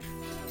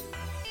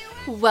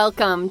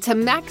Welcome to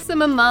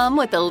Maximum Mom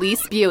with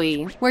Elise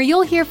Buie, where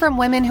you'll hear from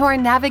women who are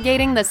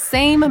navigating the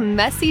same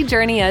messy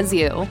journey as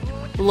you.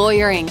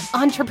 Lawyering,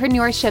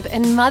 entrepreneurship,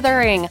 and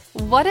mothering.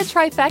 What a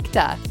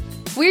trifecta.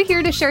 We're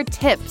here to share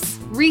tips,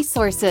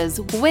 resources,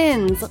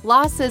 wins,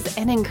 losses,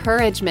 and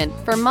encouragement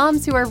for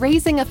moms who are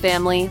raising a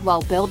family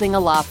while building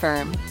a law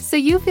firm, so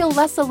you feel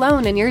less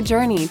alone in your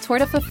journey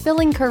toward a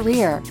fulfilling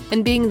career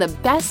and being the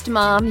best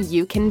mom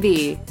you can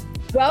be.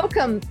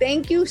 Welcome.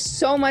 Thank you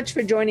so much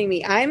for joining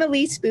me. I'm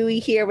Elise Buie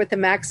here with the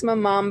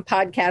Maximum Mom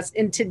podcast.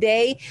 And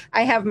today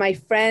I have my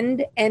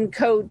friend and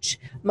coach,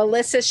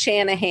 Melissa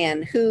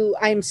Shanahan, who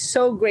I'm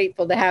so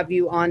grateful to have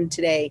you on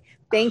today.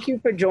 Thank you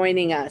for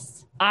joining us.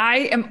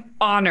 I am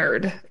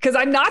honored because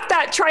I'm not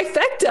that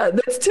trifecta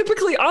that's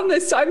typically on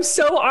this. So I'm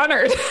so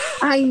honored.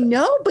 I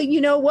know, but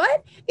you know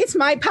what? It's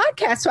my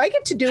podcast, so I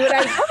get to do what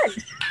I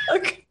want.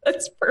 Okay,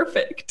 that's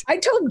perfect. I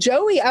told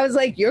Joey, I was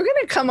like, you're going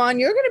to come on.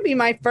 You're going to be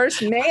my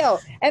first male.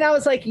 And I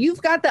was like,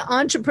 you've got the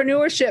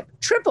entrepreneurship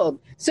tripled.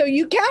 So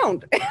you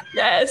count.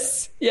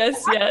 Yes.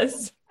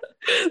 That's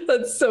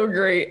so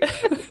great.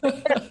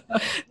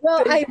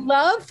 Well, I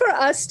love for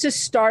us to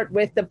start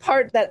with the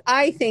part that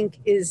I think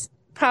is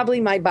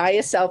probably my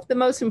biased self. The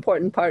most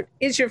important part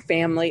is your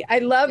family. I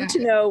love to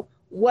know,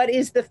 what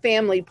is the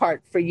family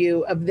part for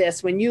you of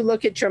this? When you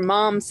look at your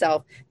mom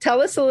self,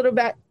 tell us a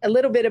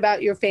little bit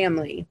about your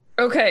family.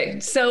 Okay.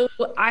 So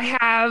I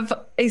have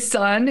a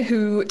son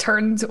who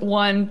turns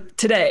one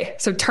today.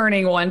 So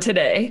turning one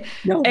today.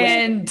 No way.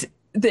 And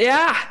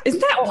yeah, isn't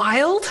that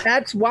wild?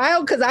 That's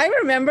wild because I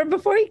remember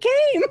before he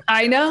came.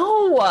 I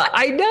know.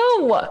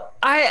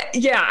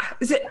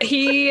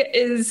 He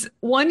is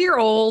 1 year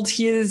old.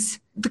 He is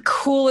the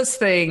coolest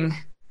thing.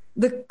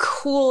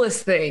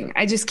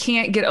 I just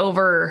can't get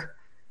over.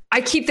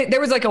 There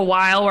was like a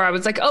while where I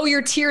was like, oh,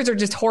 your tears are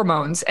just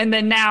hormones. And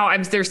then now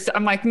I'm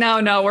like,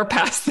 no, we're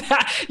past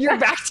that. You're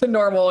back to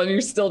normal and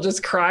you still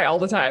just cry all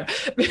the time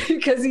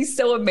because he's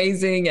so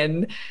amazing.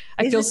 And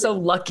I feel so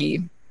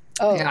lucky.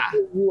 Oh, yeah.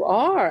 You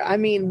are. I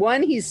mean,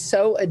 one, he's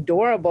so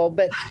adorable,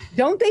 but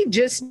don't they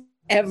just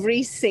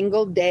every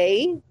single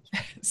day?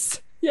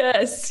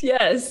 Yes.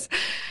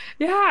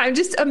 Yeah. I'm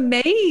just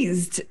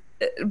amazed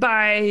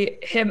by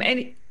him.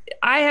 And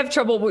I have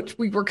trouble, which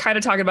we were kind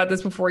of talking about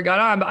this before we got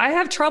on, but I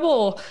have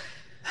trouble.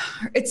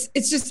 It's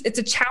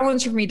a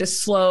challenge for me to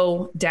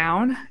slow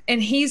down.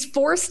 And he's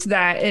forced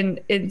that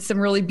in some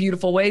really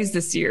beautiful ways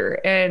this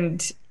year.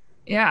 And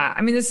yeah,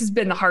 I mean, this has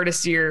been the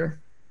hardest year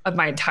of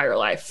my entire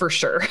life for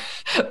sure,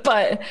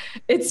 but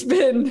it's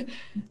been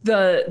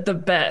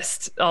the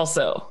best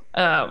also.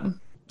 That's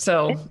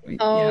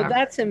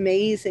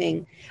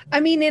amazing. I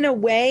mean, in a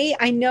way,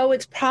 I know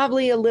it's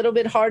probably a little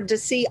bit hard to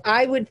see.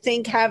 I would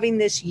think having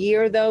this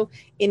year though,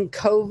 in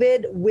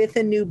COVID with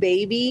a new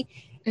baby,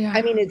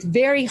 I mean, it's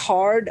very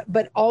hard,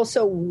 but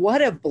also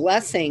what a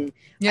blessing.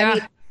 Yeah. I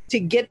mean, to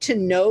get to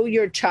know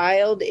your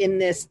child in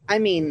this, I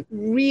mean,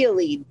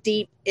 really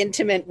deep,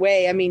 intimate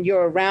way. I mean,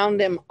 you're around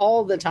him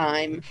all the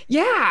time.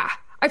 Yeah,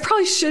 I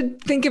probably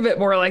should think of it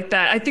more like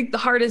that. I think the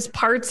hardest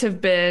parts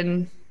have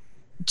been,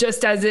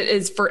 just as it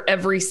is for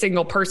every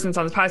single person that's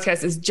on this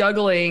podcast, is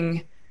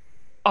juggling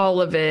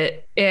all of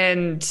it.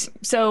 And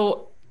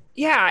so,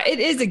 yeah, it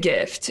is a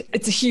gift.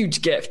 It's a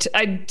huge gift.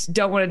 I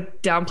don't want to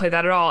downplay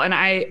that at all. And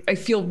I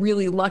feel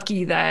really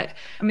lucky that,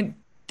 I mean,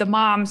 the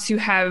moms who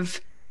have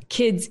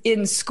kids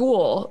in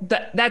school,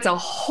 that's a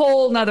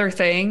whole nother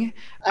thing.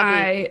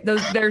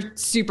 They're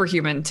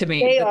superhuman to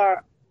me. They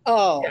are.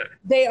 Oh, yeah.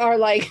 They are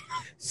like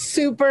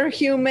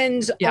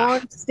superhumans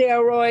on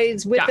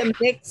steroids with a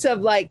mix of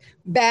like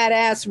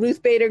badass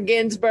Ruth Bader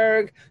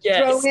Ginsburg,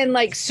 throw in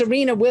like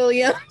Serena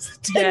Williams,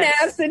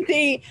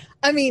 tenacity.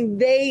 I mean,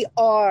 they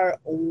are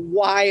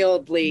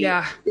wildly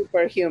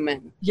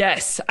superhuman.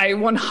 Yes, I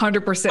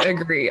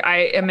 100% agree. I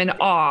am in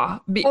awe.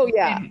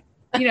 And,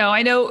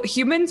 I know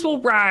humans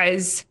will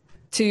rise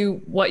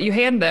to what you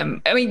hand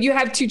them. I mean, you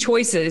have two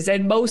choices,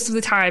 and most of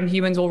the time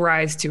humans will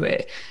rise to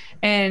it.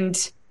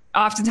 And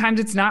oftentimes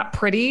it's not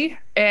pretty.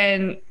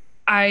 And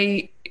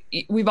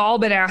we've all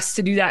been asked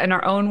to do that in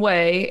our own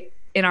way,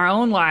 in our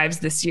own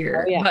lives this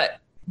year. Oh, yeah.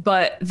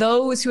 But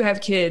those who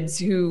have kids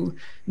who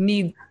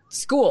need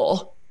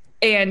school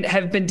and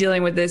have been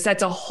dealing with this,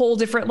 that's a whole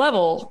different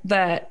level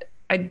that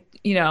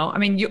you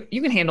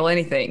can handle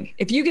anything.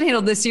 If you can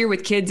handle this year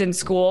with kids in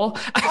school,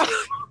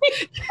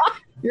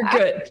 you're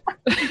good.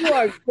 You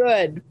are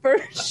good for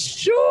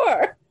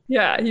sure.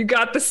 Yeah. You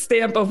got the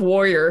stamp of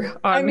warrior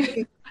on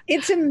me.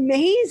 It's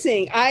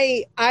amazing.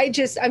 I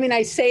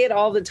say it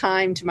all the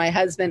time to my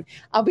husband.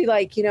 I'll be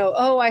like,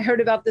 I heard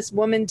about this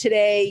woman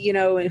today,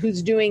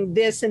 who's doing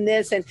this and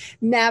this and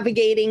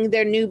navigating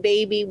their new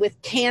baby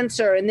with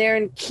cancer, and they're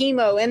in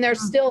chemo and they're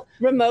still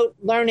remote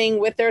learning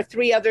with their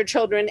 3 other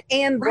children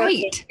and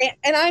working.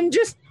 And I'm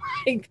just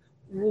like,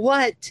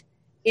 what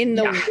in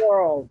the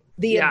world?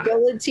 The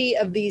ability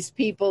of these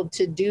people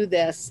to do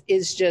this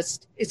is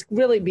it's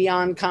really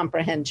beyond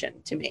comprehension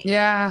to me.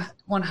 Yeah,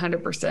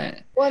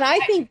 100%. Well, and I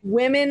think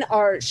women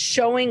are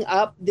showing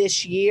up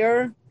this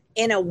year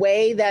in a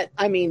way that,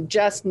 I mean,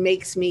 just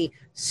makes me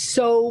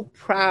so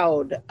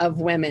proud of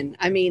women.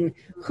 I mean,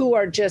 who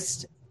are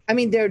just, I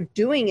mean, they're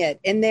doing it,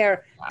 and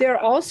they're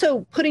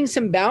also putting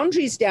some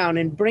boundaries down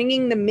and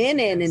bringing the men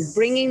in and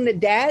bringing the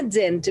dads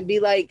in to be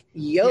like,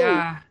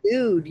 yo,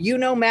 dude, you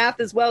know math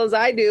as well as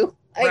I do.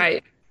 Like,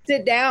 right.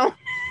 Sit down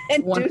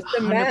and 100%. Do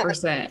some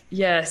math.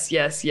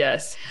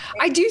 Yes.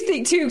 I do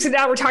think too, so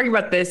now we're talking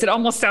about this, it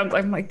almost sounds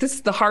like, I'm like, this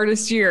is the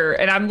hardest year.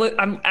 And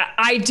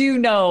I do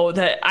know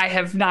that I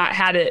have not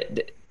had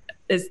it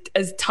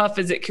as tough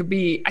as it could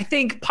be. I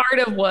think part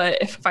of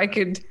what, if I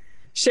could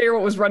share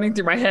what was running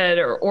through my head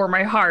or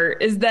my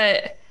heart, is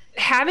that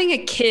having a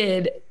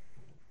kid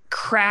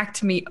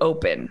cracked me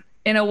open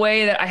in a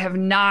way that I have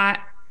not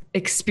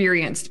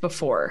experienced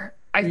before.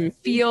 I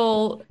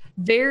feel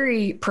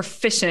very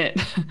proficient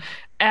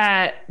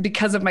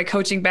because of my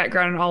coaching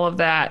background and all of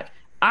that.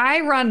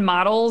 I run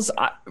models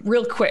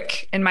real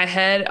quick in my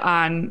head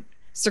on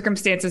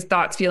circumstances,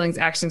 thoughts, feelings,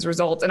 actions,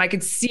 results. And I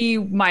could see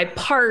my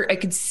part. I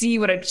could see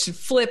what I should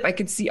flip. I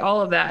could see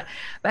all of that.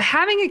 But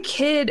having a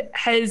kid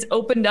has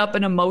opened up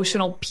an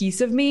emotional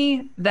piece of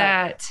me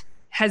that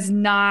has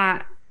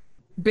not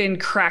been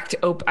cracked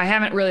open. I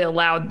haven't really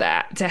allowed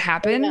that to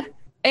happen. Yeah.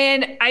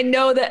 And I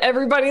know that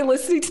everybody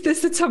listening to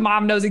this, that's a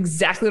mom, knows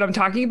exactly what I'm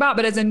talking about.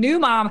 But as a new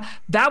mom,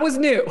 that was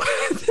new.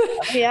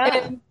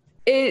 Yeah.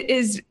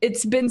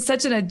 It's been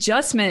such an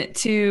adjustment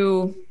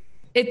to,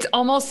 it's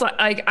almost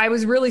like I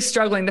was really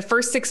struggling the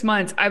first 6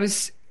 months.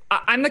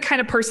 I'm the kind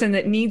of person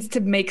that needs to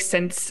make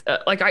sense.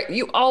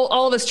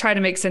 All of us try to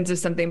make sense of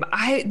something, but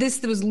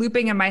this was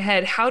looping in my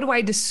head. How do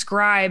I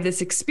describe this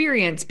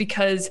experience?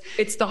 Because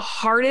it's the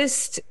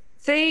hardest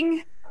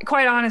thing,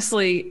 quite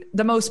honestly,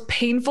 the most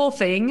painful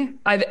thing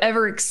I've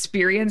ever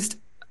experienced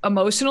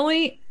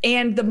emotionally,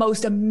 and the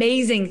most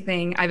amazing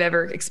thing I've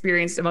ever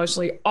experienced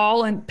emotionally,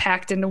 all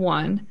packed into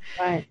one.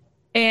 Right.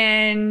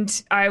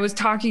 And I was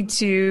talking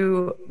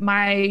to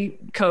my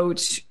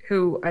coach,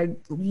 who I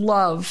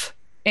love,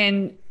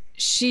 and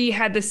she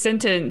had this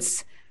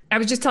sentence. I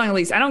was just telling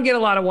Elise, I don't get a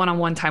lot of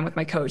one-on-one time with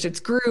my coach. It's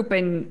group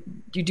and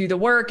you do the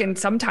work, and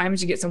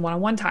sometimes you get some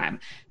one-on-one time.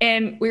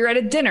 And we were at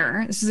a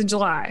dinner. This is in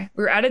July.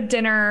 We were at a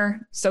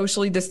dinner,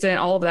 socially distant,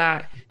 all of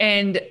that.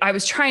 And I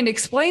was trying to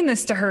explain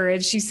this to her,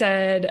 and she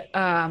said,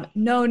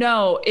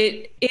 no,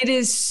 it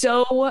is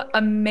so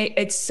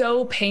it's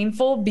so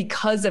painful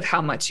because of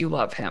how much you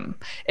love him.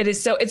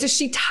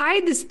 She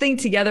tied this thing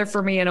together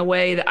for me in a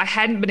way that I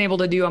hadn't been able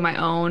to do on my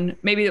own.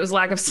 Maybe it was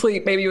lack of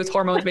sleep, maybe it was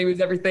hormones, maybe it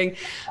was everything,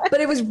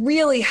 but it was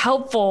really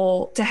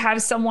helpful to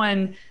have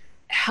someone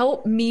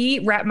help me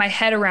wrap my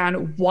head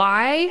around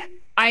why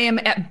I am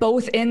at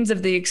both ends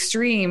of the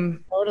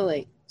extreme.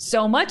 Totally.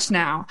 So much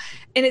now.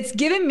 And it's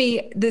given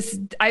me this,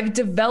 I've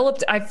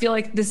developed, I feel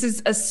like this is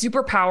a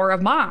superpower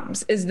of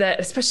moms, is that,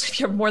 especially if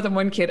you have more than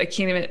one kid, I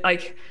can't even,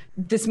 like,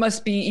 this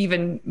must be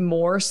even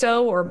more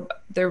so, or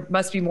there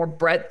must be more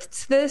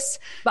breadth to this.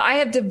 But I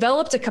have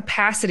developed a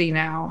capacity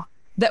now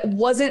that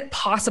wasn't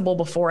possible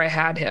before I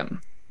had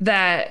him.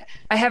 That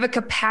I have a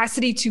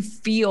capacity to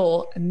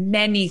feel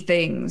many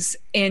things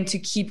and to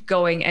keep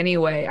going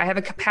anyway. I have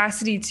a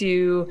capacity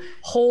to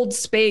hold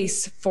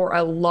space for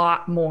a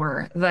lot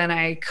more than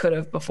I could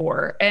have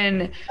before.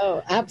 And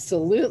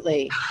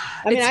absolutely.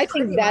 I mean, I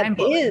think that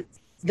is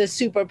the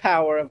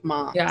superpower of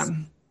moms. Yeah.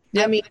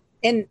 Yep. I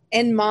mean,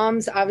 and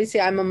moms, obviously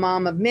I'm a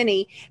mom of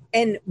many.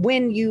 And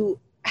when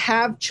you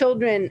have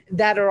children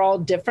that are all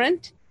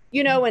different,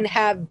 you know, and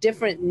have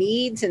different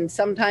needs, and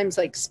sometimes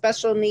like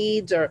special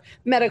needs or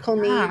medical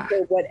needs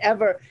or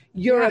whatever,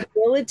 your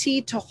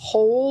ability to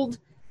hold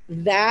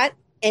that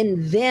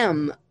and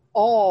them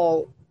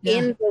all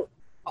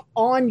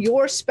on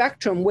your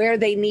spectrum where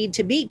they need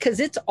to be,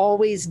 because it's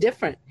always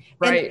different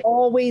and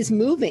always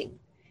moving.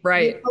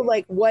 Right. You know,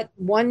 like what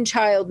one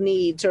child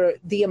needs, or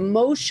the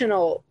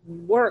emotional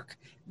work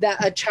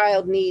that a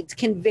child needs,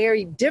 can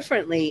vary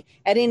differently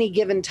at any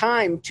given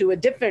time to a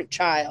different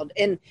child.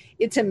 And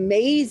it's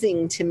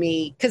amazing to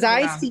me, because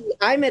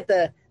I'm at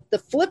the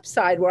flip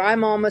side where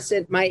I'm almost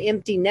at my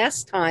empty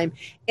nest time.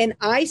 And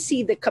I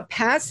see the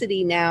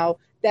capacity now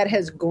that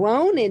has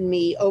grown in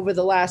me over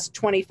the last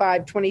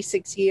 25,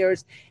 26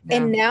 years. Yeah.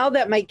 And now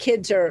that my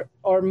kids are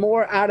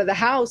more out of the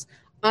house,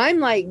 I'm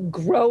like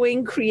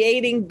growing,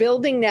 creating,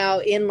 building now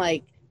in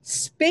like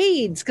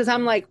spades, because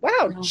I'm like,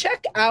 wow,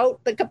 check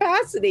out the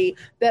capacity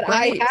that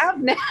I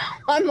have now.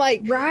 I'm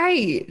like,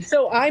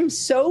 so I'm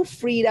so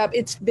freed up.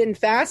 It's been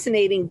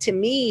fascinating to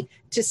me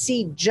to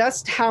see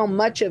just how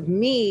much of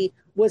me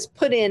was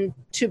put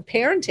into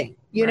parenting,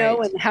 you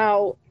know, and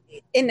how,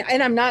 and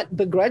I'm not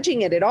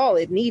begrudging it at all.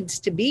 It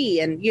needs to be.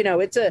 And, you know,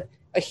 it's a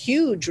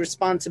huge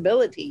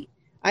responsibility,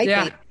 I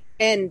think.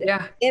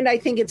 And I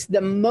think it's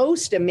the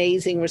most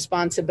amazing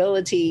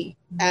responsibility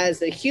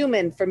as a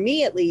human, for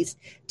me at least,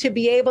 to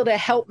be able to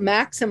help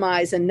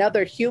maximize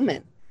another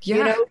human,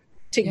 you know,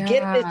 to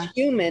get this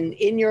human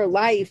in your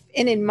life.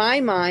 And in my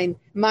mind,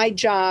 my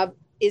job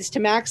is to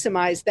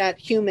maximize that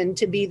human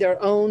to be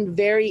their own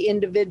very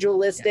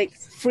individualistic,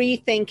 free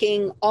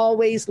thinking,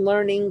 always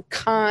learning,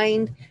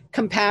 kind,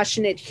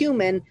 compassionate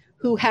human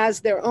who has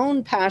their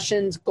own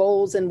passions,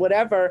 goals, and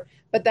whatever,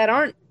 but that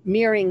aren't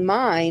mirroring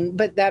mine,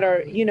 but that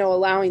are, you know,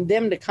 allowing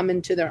them to come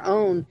into their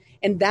own.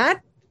 And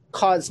that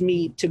caused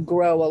me to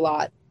grow a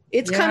lot.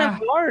 It's kind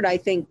of hard, I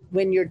think,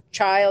 when your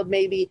child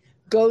maybe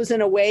goes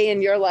in a way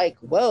and you're like,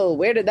 whoa,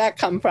 where did that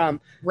come from?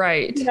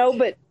 Right. You know,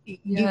 but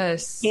you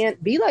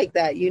can't be like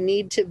that. You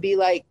need to be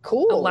like,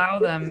 cool. Allow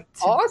them.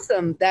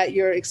 Awesome that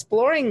you're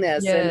exploring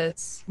this.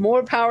 Yes. And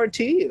more power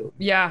to you.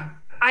 Yeah.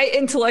 I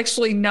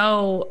intellectually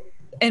know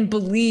and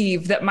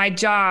believe that my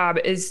job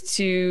is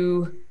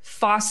to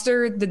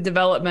foster the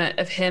development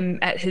of him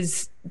at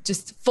his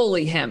just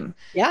fully him.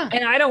 Yeah.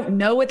 And I don't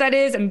know what that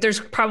is. And there's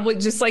probably,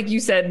 just like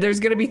you said, there's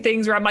going to be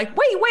things where I'm like,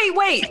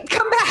 wait,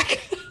 come back.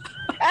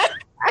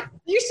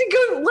 You should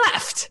go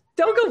left.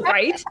 Don't go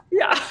right.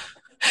 Yeah.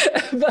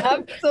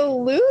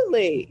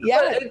 Absolutely.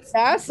 Yeah. It's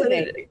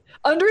fascinating.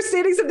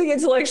 Understanding something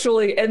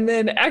intellectually and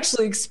then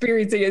actually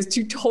experiencing is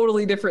two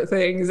totally different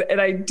things.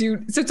 And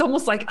so it's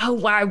almost like, oh,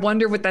 wow, I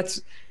wonder what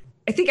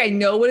I think I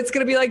know what it's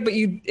going to be like,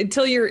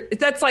 but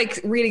that's like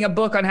reading a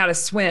book on how to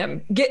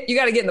swim. You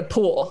got to get in the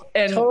pool.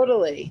 And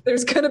totally.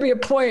 There's going to be a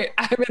point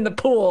I'm in the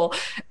pool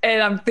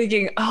and I'm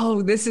thinking,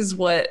 oh, this is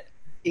what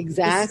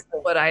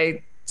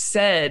I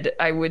said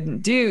I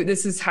wouldn't do.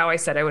 This is how I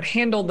said I would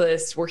handle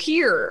this. We're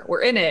here,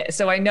 we're in it.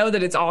 So I know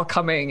that it's all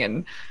coming.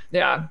 And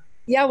yeah.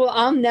 Yeah. Well,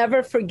 I'll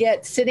never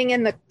forget sitting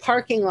in the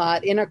parking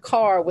lot in a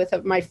car with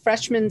my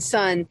freshman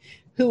son,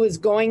 who was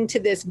going to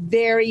this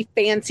very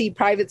fancy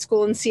private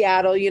school in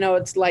Seattle. You know,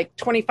 it's like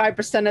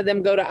 25% of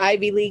them go to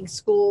Ivy League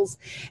schools.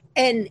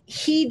 And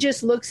he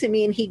just looks at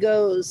me and he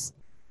goes,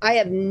 I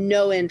have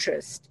no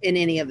interest in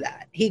any of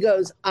that. He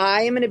goes,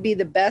 I am going to be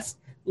the best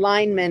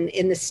lineman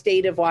in the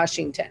state of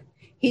Washington.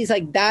 He's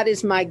like, that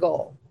is my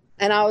goal.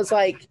 And I was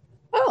like,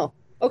 oh,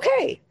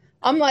 okay.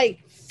 I'm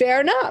like,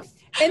 fair enough.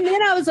 And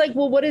then I was like,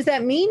 well, what does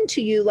that mean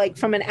to you, like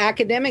from an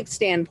academic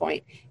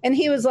standpoint? And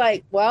he was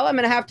like, well, I'm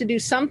going to have to do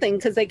something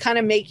because they kind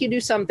of make you do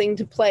something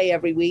to play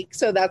every week.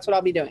 So that's what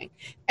I'll be doing.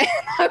 And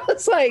I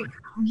was like,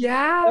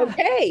 yeah,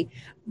 okay.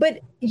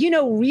 But, you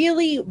know,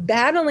 really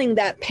battling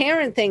that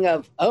parent thing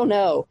of, oh,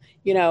 no,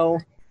 you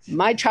know,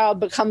 my child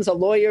becomes a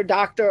lawyer,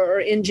 doctor, or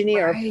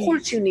engineer. Right. Of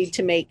course, you need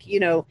to make, you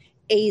know,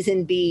 A's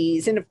and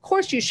B's. And of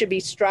course you should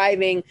be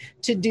striving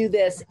to do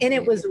this. And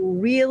it was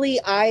really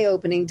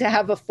eye-opening to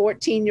have a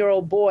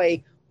 14-year-old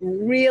boy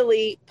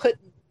really put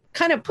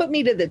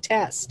me to the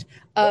test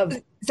of.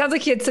 Sounds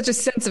like he had such a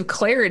sense of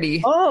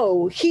clarity.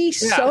 Oh, he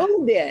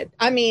so did.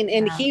 I mean,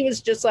 and he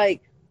was just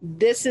like,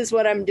 this is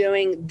what I'm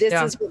doing. This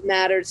is what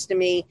matters to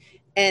me.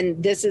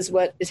 And this is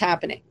what is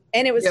happening.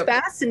 And it was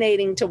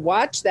fascinating to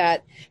watch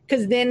that,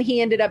 because then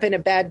he ended up in a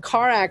bad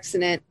car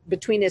accident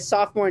between his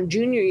sophomore and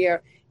junior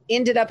year,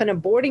 ended up in a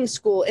boarding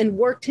school and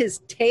worked his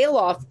tail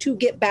off to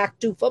get back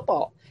to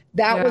football.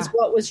 That was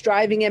what was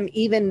driving him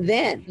even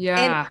then.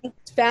 Yeah. And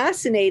it's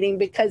fascinating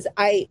because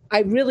I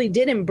really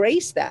did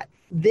embrace that.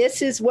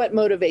 This is what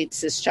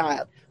motivates this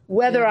child.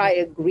 Whether I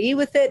agree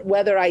with it,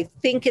 whether I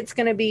think it's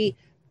going to be,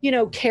 you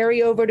know,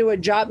 carry over to a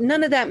job,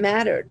 none of that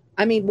mattered.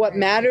 I mean, what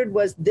mattered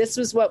was this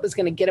was what was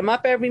going to get him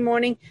up every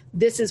morning.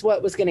 This is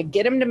what was going to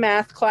get him to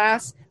math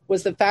class,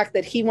 was the fact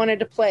that he wanted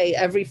to play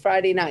every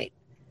Friday night.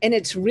 And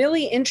it's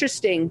really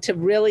interesting to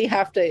really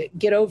have to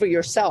get over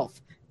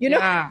yourself, you know,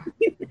 as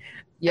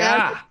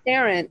a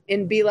parent,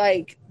 and be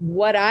like,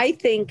 what I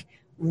think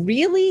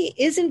really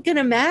isn't going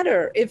to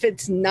matter if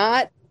it's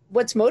not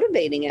what's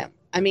motivating him.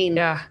 I mean,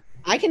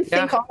 I can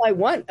think all I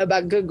want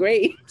about good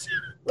grades.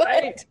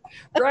 Right.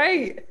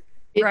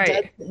 It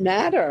doesn't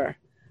matter.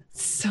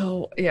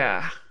 So,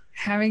 I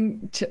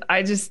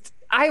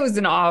was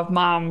in awe of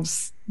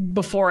moms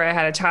before I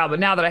had a child,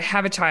 but now that I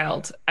have a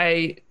child,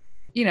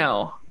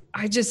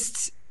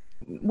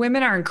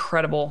 women are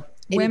incredible.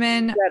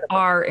 Women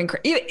are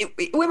incredible.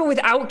 Women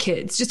without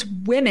kids, just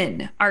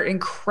women are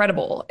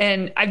incredible.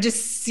 And I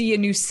just see a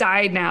new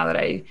side now that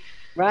I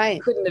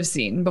couldn't have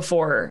seen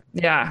before.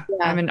 Yeah,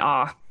 I'm in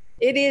awe.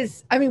 It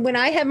is. I mean, when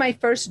I had my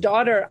first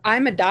daughter,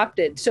 I'm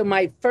adopted. So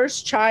my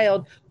first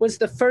child was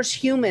the first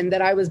human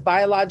that I was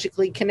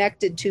biologically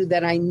connected to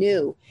that I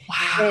knew.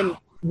 Wow. And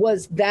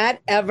was that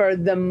ever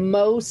the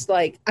most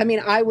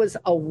I was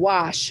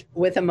awash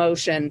with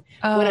emotion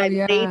when I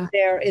laid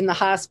there in the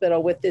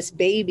hospital with this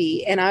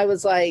baby. And I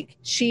was like,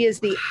 she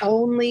is the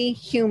only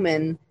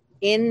human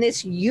in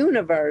this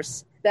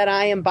universe that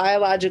I am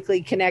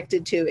biologically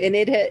connected to. And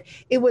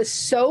it was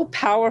so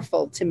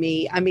powerful to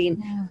me. I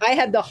mean, I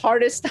had the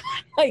hardest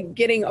time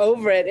getting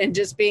over it and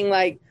just being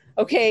like,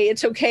 okay,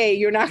 it's okay.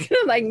 You're not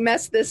going to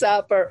mess this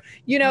up. Or,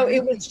 you know,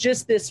 it was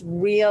just this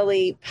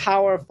really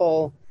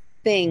powerful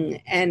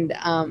thing. And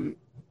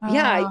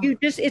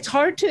it's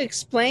hard to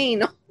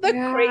explain all the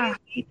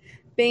crazy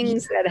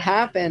things that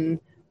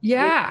happen.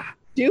 Yeah.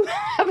 Do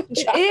have a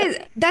child.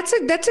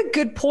 That's a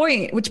good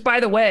point, which, by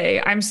the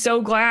way, I'm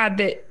so glad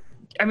that,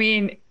 I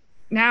mean,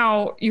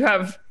 now you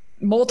have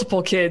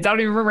multiple kids. I don't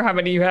even remember how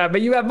many you have,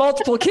 but you have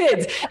multiple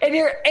kids,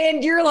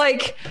 and you're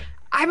like,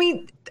 I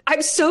mean,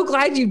 I'm so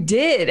glad you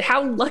did.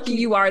 How lucky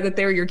you are that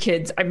they're your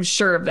kids. I'm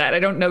sure of that. I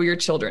don't know your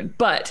children,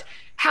 but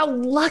how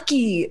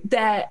lucky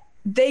that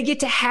they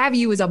get to have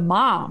you as a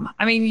mom.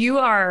 I mean, you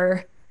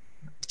are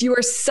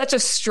such a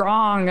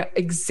strong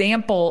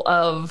example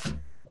of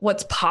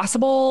what's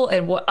possible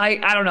and what I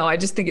don't know. I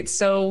just think it's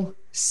so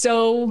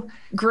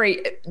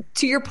great.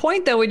 To your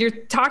point though, when you're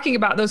talking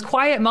about those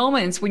quiet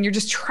moments when you're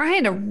just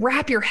trying to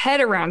wrap your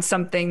head around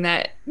something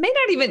that may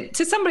not even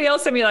to somebody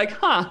else and be like,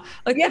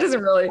 like that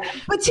doesn't really,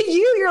 but to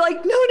you, you're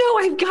like, no,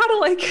 I've got to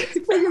like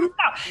figure this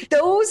out.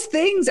 Those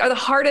things are the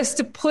hardest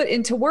to put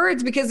into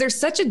words because there's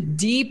such a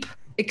deep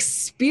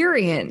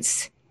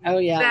experience. Oh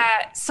yeah.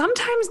 That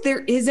sometimes there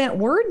isn't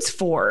words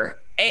for.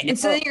 And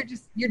so then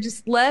you're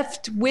just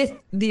left with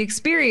the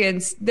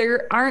experience.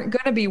 There aren't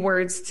going to be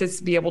words to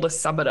be able to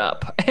sum it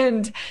up.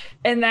 And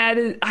that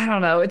is, I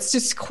don't know, it's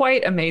just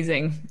quite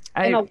amazing.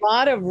 And a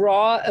lot of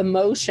raw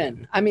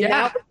emotion. I mean,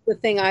 that was the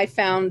thing I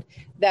found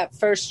that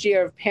first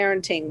year of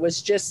parenting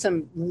was just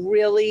some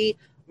really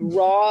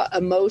raw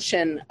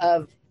emotion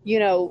of,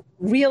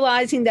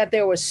 realizing that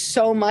there was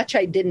so much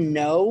I didn't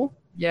know.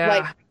 Yeah.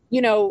 Like,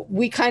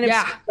 we kind of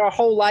spent our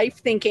whole life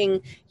thinking,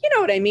 you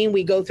know what I mean?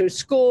 We go through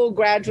school,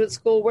 graduate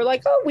school. We're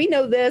like, oh, we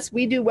know this.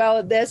 We do well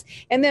at this.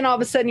 And then all of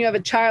a sudden you have a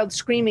child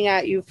screaming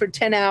at you for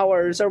 10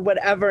 hours or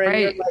whatever.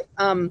 And you're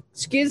like,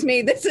 excuse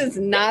me, this is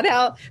not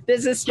how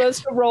this is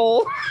supposed to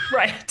roll.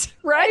 Right.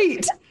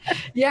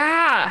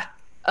 Yeah.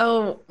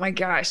 Oh my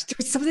gosh. There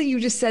was something you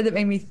just said that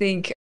made me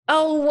think,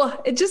 oh,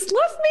 it just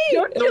left me.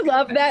 Don't you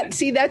love that?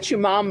 See, that's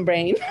your mom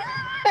brain.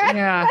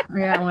 Yeah.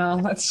 Well,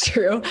 that's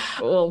true.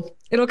 Well,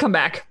 it'll come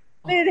back.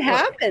 It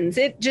happens.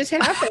 It just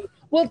happens.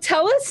 Well,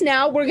 tell us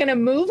now, we're going to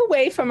move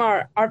away from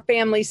our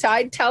family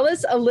side. Tell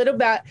us a little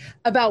bit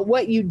about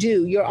what you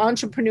do, your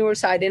entrepreneur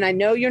side. And I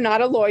know you're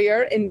not a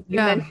lawyer and you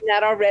mentioned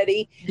that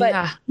already,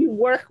 but you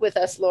work with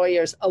us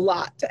lawyers a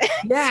lot.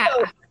 Yeah.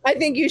 So I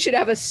think you should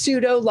have a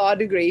pseudo law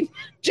degree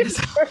just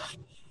for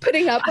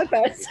putting up with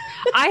us.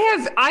 I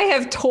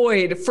have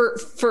toyed for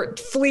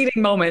fleeting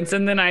moments,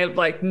 and then I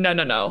like no.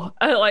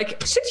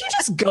 Should you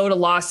just go to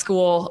law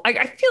school?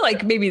 I feel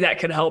like maybe that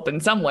could help in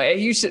some way.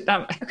 You should,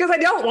 because I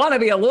don't want to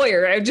be a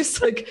lawyer. I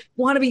just like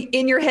want to be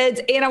in your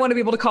heads, and I want to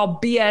be able to call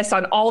BS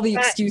on all the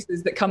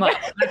excuses that come up.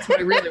 That's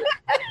what I really want.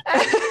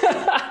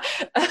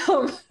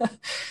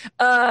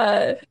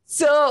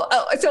 So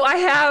I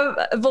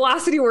have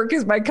Velocity Work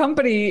is my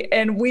company,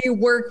 and we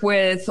work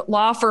with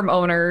law firm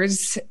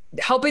owners,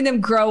 helping them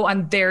grow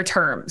on their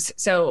terms.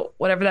 So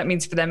whatever that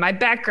means for them. My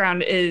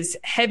background is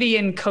heavy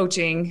in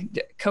coaching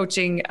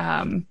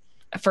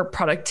for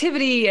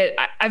productivity.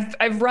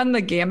 I've run the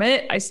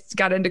gamut. I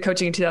got into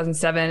coaching in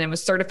 2007 and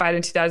was certified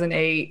in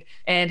 2008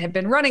 and have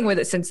been running with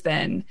it since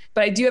then.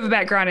 But I do have a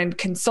background in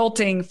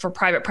consulting for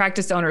private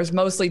practice owners,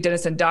 mostly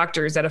dentists and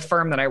doctors at a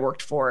firm that I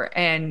worked for.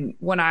 And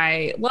when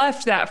I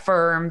left that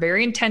firm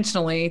very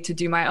intentionally to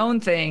do my own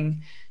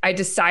thing, I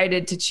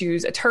decided to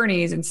choose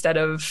attorneys instead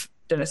of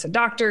dentists and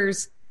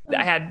doctors.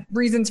 I had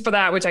reasons for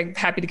that, which I'm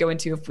happy to go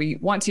into if we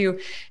want to.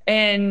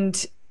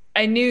 And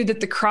I knew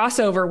that the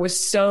crossover was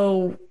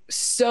so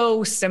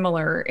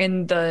similar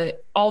in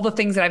all the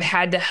things that I've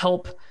had to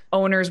help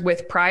owners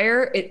with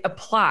prior. It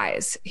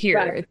applies here.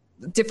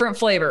 Right. Different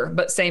flavor,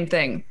 but same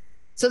thing.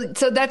 So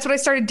that's what I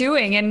started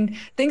doing, and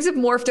things have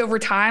morphed over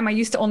time. I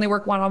used to only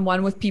work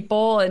one-on-one with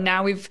people, and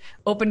now we've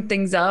opened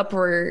things up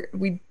where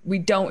we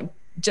don't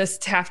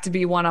just have to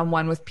be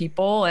one-on-one with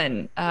people,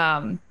 and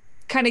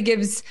kind of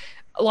gives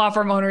law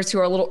firm owners who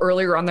are a little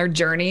earlier on their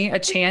journey a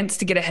chance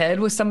to get ahead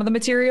with some of the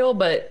material,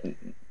 but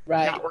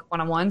not work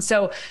one-on-one.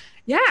 So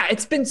yeah,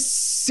 it's been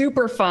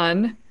super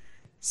fun,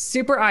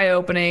 super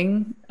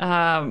eye-opening.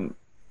 And,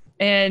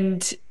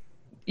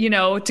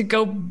 to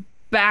go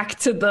back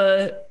to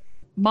the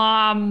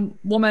mom,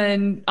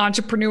 woman,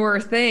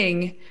 entrepreneur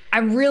thing,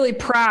 I'm really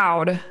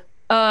proud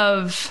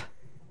of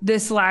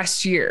this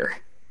last year.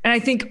 And I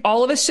think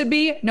all of us should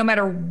be, no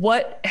matter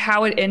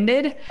how it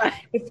ended.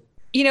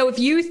 If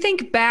you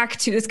think back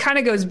to, this kind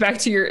of goes back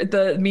to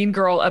the Mean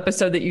Girl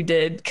episode that you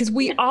did, because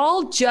we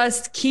all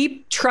just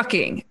keep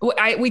trucking.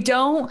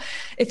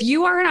 If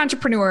you are an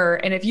entrepreneur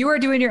and if you are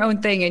doing your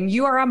own thing and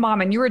you are a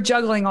mom and you are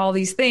juggling all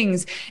these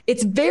things,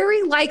 it's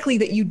very likely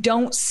that you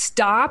don't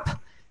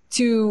stop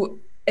to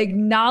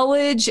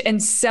acknowledge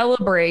and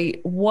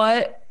celebrate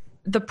what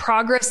the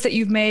progress that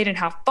you've made and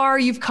how far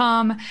you've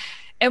come.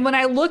 And when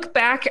I look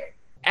back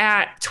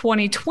at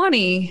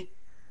 2020,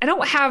 I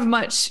don't have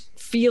much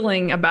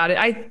feeling about it.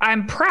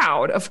 I'm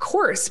proud, of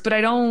course, but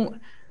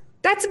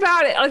that's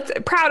about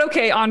it. Proud.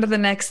 Okay. On to the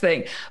next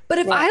thing. But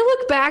if I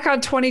look back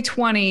on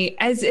 2020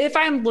 as if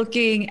I'm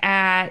looking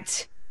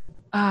at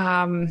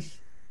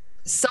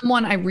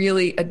someone I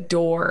really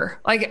adore,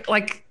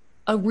 like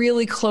a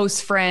really close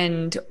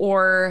friend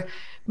or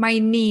my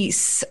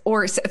niece,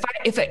 or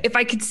if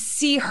I could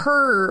see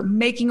her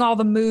making all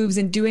the moves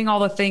and doing all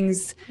the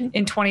things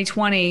in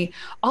 2020,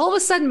 all of a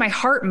sudden my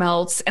heart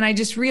melts and I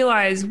just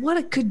realize what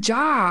a good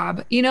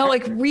job,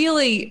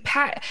 really,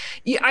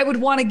 I would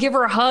want to give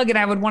her a hug and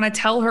I would want to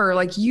tell her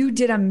like, you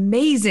did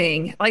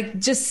amazing, like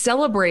just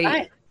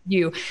celebrate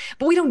you.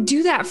 But we don't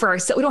do that for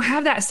ourselves. We don't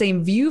have that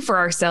same view for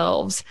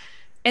ourselves.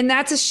 And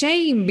that's a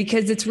shame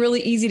because it's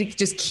really easy to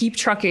just keep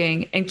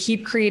trucking and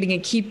keep creating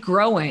and keep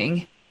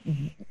growing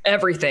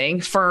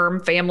everything, firm,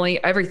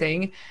 family,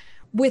 everything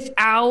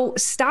without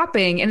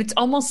stopping. And it's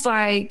almost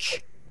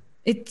like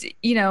it's,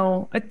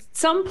 at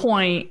some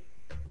point,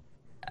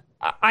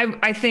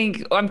 I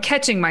think I'm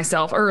catching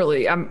myself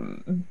early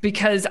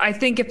because I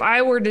think if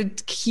I were to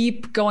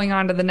keep going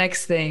on to the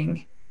next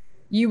thing,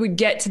 you would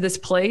get to this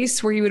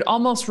place where you would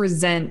almost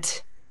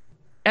resent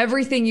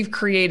everything you've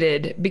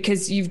created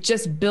because you've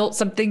just built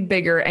something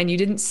bigger and you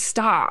didn't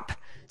stop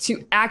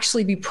to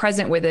actually be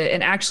present with it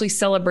and actually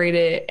celebrate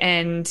it.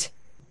 And,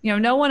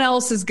 no one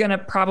else is going to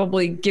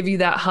probably give you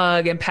that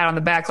hug and pat on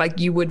the back like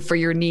you would for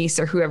your niece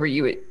or whoever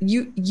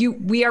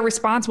we are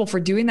responsible for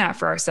doing that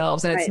for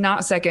ourselves. And It's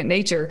not second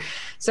nature.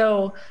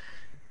 So,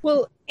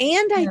 well,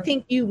 and I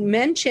think you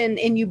mentioned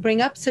and you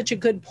bring up such a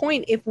good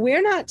point. If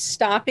we're not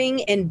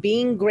stopping and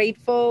being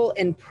grateful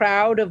and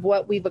proud of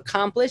what we've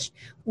accomplished,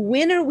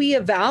 when are we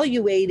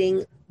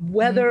evaluating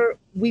whether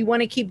we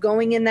want to keep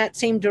going in that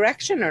same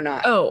direction or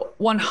not? Oh,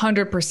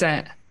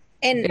 100%.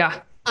 And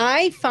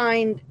I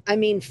find,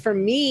 for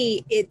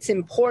me, it's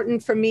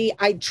important for me.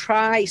 I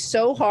try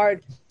so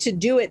hard to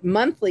do it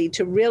monthly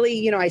to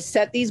really, I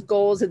set these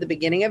goals at the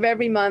beginning of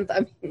every month.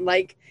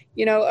 Like,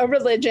 a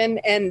religion.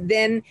 And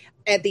then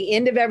at the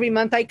end of every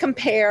month, I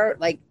compare,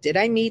 like, did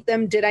I meet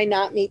them? Did I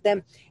not meet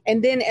them?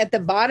 And then at the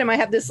bottom, I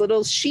have this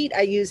little sheet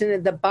I use. And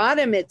at the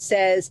bottom, it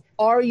says,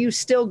 are you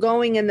still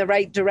going in the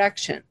right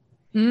direction?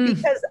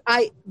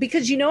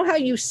 Because you know how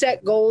you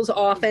set goals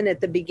often at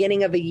the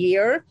beginning of a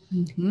year.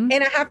 And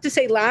I have to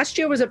say last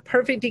year was a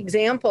perfect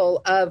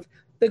example of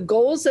the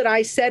goals that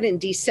I set in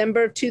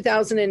December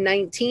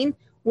 2019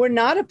 were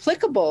not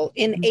applicable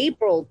in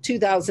April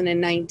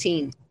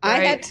 2019. Right. I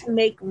had to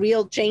make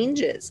real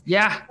changes.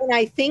 Yeah. And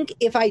I think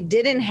if I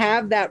didn't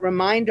have that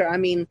reminder,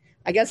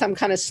 I guess I'm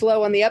kind of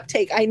slow on the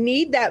uptake. I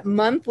need that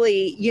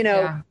monthly,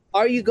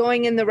 are you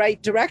going in the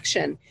right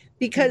direction?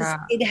 Because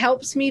it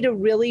helps me to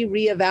really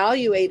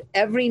reevaluate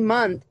every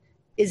month.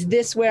 Is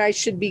this where I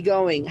should be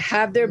going?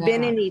 Have there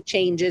been any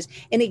changes?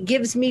 And it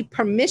gives me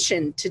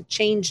permission to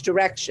change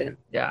direction.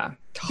 Yeah,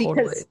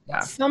 totally.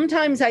 Because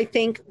sometimes I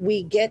think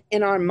we get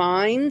in our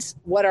minds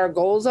what our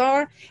goals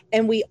are,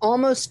 and we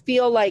almost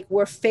feel like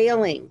we're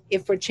failing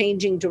if we're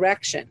changing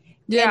direction.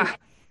 Yeah.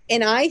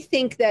 And I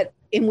think that,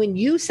 and when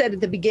you said at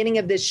the beginning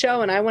of this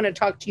show, and I want to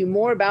talk to you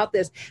more about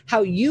this,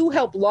 how you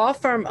help law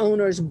firm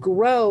owners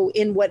grow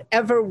in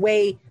whatever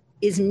way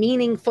is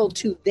meaningful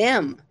to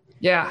them.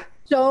 Yeah.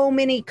 So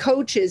many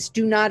coaches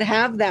do not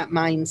have that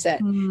mindset.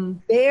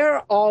 They're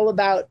all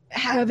about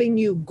having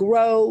you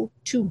grow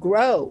to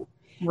grow.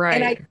 Right.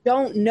 And I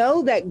don't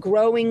know that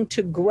growing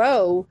to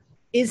grow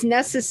is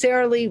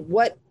necessarily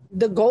what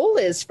the goal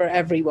is for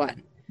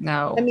everyone.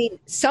 No.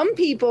 Some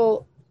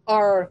people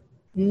are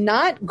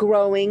not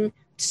growing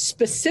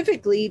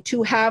specifically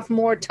to have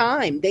more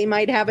time. They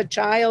might have a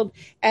child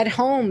at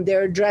home.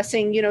 They're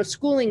addressing,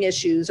 schooling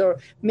issues, or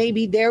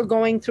maybe they're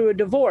going through a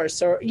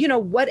divorce, or,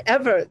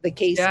 whatever the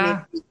case may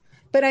be.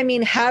 But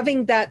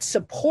having that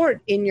support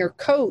in your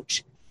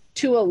coach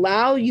to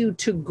allow you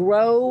to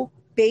grow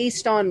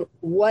based on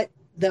what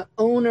the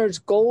owner's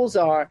goals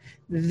are,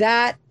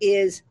 that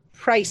is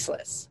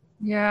priceless.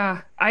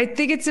 Yeah, I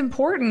think it's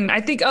important.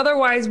 I think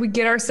otherwise we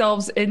get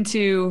ourselves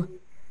into,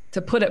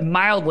 to put it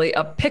mildly,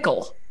 a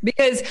pickle.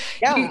 Because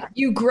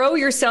you grow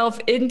yourself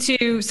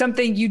into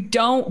something you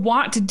don't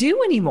want to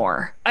do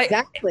anymore.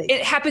 Exactly.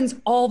 It happens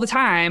all the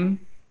time.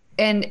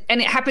 And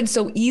it happens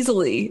so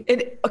easily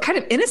and kind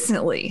of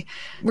innocently.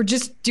 We're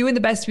just doing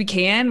the best we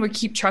can. We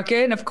keep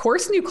trucking. Of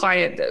course, we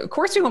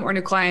want more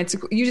new clients.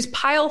 You just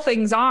pile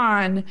things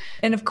on.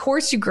 And of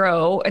course you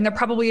grow. And there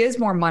probably is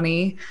more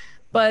money.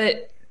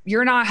 But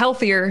you're not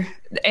healthier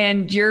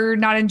and you're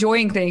not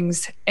enjoying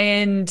things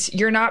and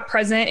you're not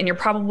present and you're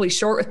probably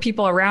short with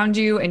people around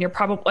you. And you're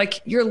probably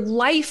like, your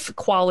life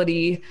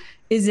quality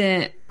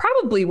isn't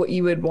probably what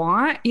you would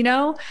want,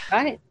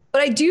 Right.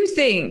 But I do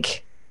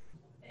think,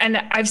 and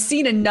I've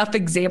seen enough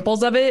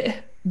examples of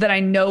it that I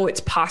know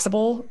it's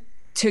possible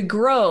to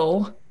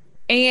grow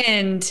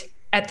and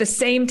at the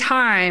same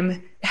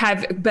time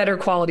have better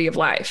quality of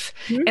life.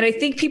 And I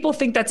think people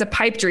think that's a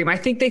pipe dream. I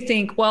think they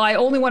think, well, I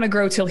only want to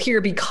grow till here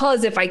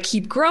because if I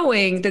keep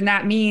growing, then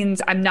that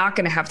means I'm not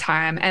going to have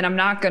time and I'm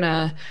not going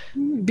to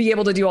be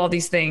able to do all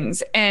these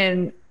things.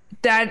 And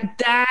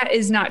that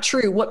is not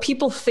true. What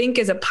people think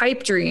is a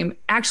pipe dream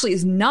actually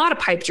is not a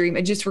pipe dream.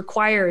 It just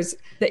requires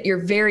that you're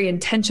very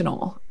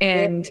intentional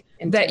and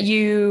that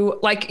you,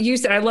 like you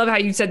said, I love how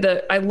you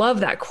said I love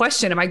that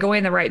question. Am I going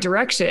in the right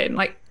direction?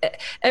 Like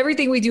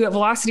everything we do at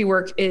Velocity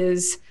Work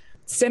is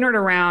centered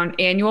around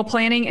annual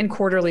planning and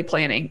quarterly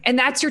planning. And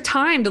that's your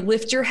time to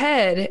lift your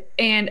head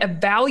and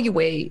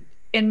evaluate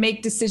and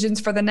make decisions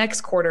for the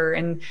next quarter.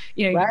 And,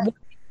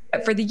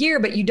 for the year,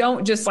 but you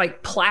don't just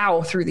like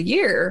plow through the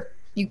year.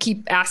 You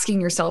keep asking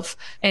yourself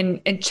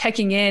and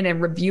checking in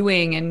and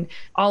reviewing and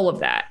all of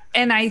that.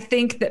 And I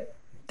think that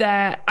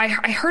that I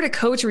heard a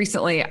coach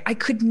recently. I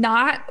could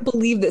not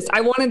believe this. I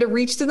wanted to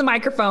reach to the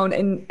microphone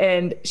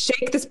and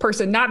shake this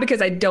person, not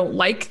because I don't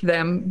like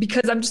them,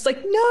 because I'm just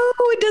like, no,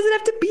 it doesn't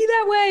have to be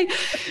that way.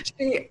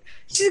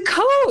 She's a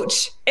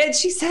coach. And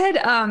she said,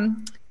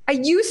 I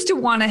used to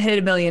want to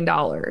hit $1 million,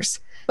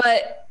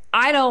 but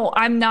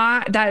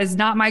that is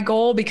not my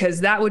goal,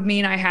 because that would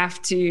mean I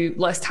have to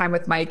less time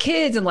with my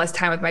kids and less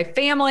time with my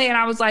family. And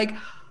I was like,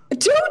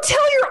 don't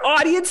tell your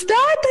audience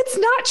that. That's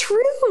not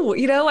true.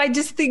 I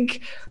just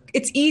think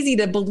it's easy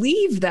to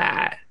believe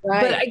that.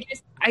 Right. But I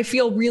guess I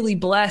feel really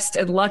blessed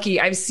and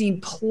lucky. I've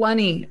seen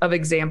plenty of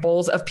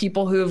examples of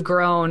people who have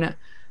grown,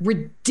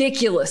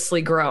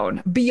 ridiculously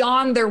grown,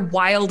 beyond their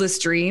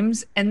wildest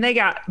dreams, and they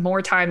got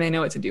more time they know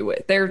what to do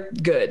with. They're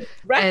good.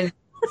 Right. And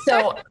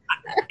so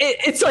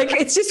it's like,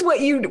 it's just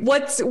what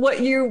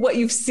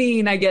you've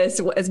seen, I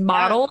guess, as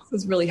models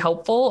is really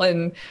helpful.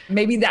 And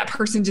maybe that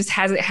person just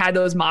hasn't had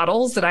those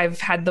models that I've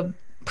had the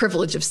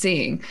privilege of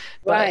seeing.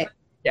 But, right.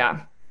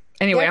 Yeah.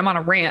 Anyway, I'm on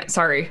a rant.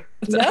 Sorry.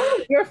 No,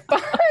 you're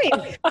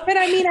fine. But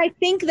I mean, I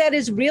think that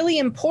is really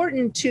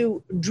important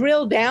to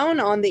drill down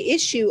on the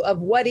issue of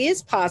what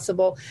is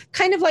possible.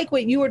 Kind of like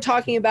what you were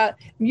talking about.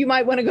 You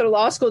might want to go to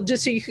law school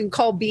just so you can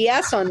call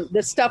BS on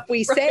the stuff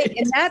we say. Right.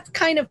 And that's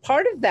kind of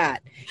part of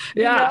that.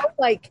 Yeah.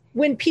 Like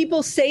when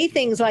people say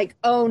things like,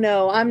 oh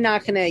no, I'm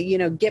not going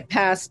to, get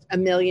past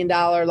 $1 million.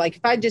 Like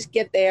if I just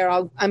get there,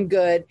 I'm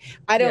good.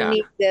 I don't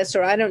need this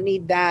or I don't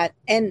need that.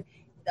 And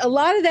a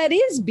lot of that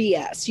is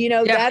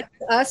BS, that's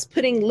us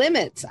putting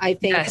limits, I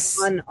think,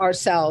 on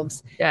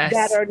ourselves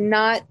that are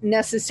not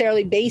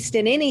necessarily based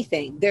in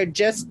anything. They're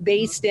just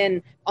based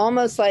in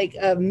almost like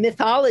a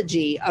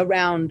mythology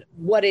around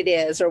what it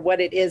is or what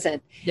it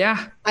isn't.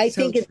 Yeah. I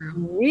think it's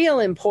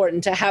real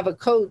important to have a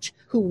coach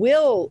who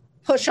will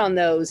push on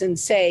those and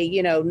say,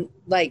 no,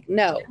 let's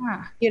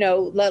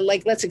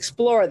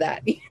explore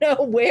that,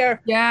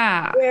 where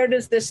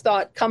does this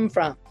thought come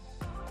from?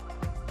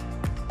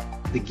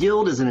 The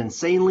Guild is an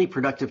insanely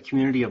productive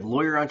community of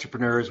lawyer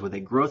entrepreneurs with a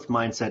growth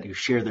mindset who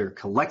share their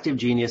collective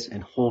genius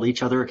and hold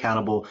each other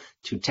accountable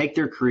to take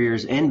their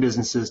careers and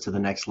businesses to the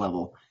next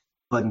level.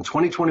 But in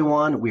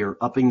 2021, we are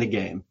upping the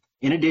game.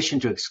 In addition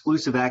to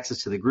exclusive access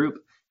to the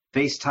group,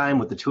 FaceTime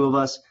with the two of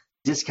us,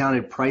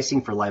 discounted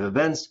pricing for live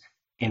events,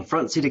 and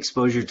front seat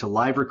exposure to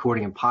live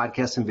recording and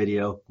podcasts and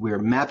video, we are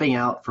mapping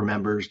out for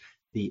members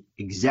the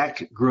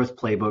exact growth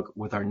playbook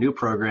with our new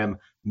program,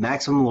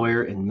 Maximum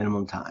Lawyer in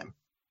Minimum Time.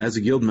 As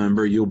a Guild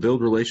member, you'll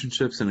build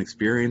relationships and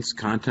experience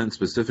content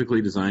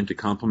specifically designed to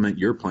complement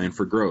your plan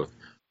for growth.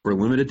 For a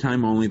limited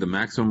time only, the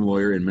Maximum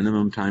Lawyer in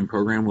Minimum Time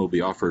program will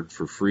be offered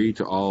for free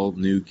to all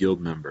new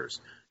Guild members.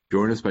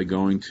 Join us by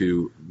going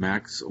to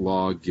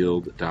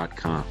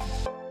maxlawguild.com.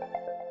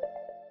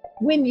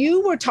 When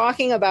you were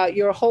talking about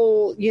your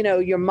whole,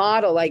 your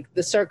model, like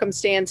the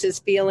circumstances,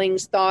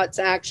 feelings, thoughts,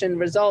 action,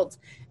 results,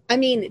 I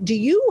mean, do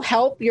you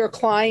help your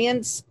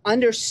clients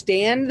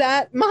understand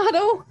that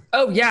model?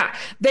 Oh yeah,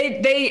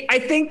 I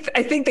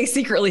think they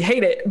secretly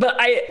hate it, but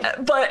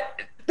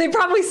they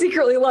probably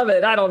secretly love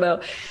it. I don't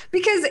know,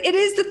 because it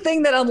is the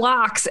thing that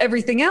unlocks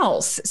everything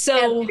else.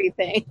 So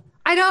everything.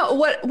 I know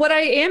what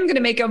I am going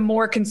to make a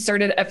more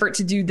concerted effort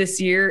to do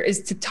this year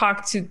is to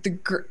talk to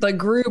the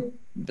group,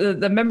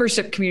 the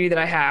membership community that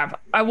I have.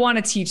 I want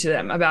to teach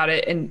them about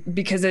it, and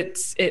because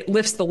it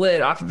lifts the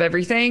lid off of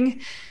everything.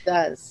 It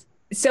does.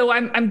 So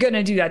I'm going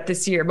to do that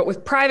this year, but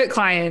with private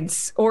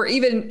clients or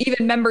even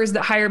members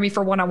that hire me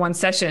for one-on-one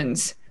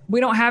sessions, we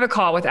don't have a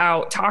call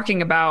without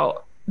talking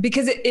about,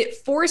 because it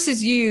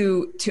forces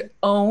you to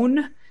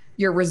own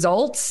your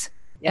results,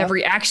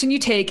 every action you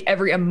take,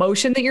 every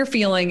emotion that you're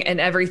feeling,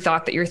 and every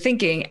thought that you're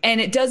thinking. And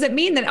it doesn't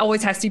mean that it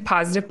always has to be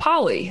positive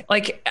Polly.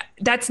 Like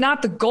that's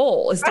not the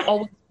goal, is to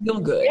always feel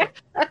good.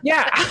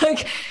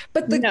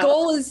 But the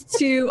goal is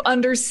to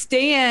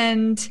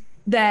understand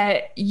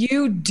that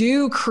you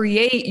do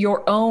create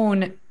your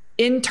own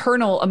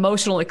internal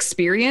emotional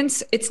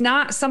experience. It's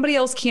not, somebody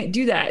else can't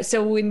do that.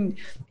 So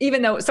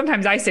even though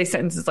sometimes I say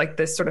sentences like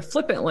this sort of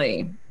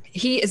flippantly,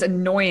 he is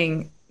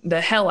annoying the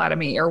hell out of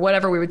me or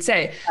whatever we would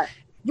say.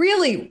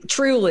 Really,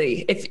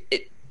 truly,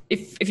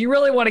 if you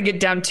really want to get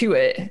down to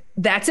it,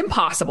 that's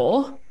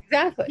impossible.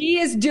 Exactly. He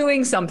is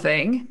doing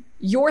something.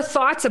 Your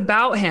thoughts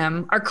about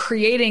him are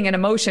creating an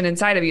emotion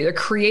inside of you. They're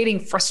creating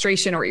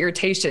frustration or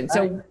irritation.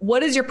 So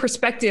what is your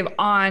perspective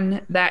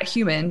on that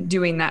human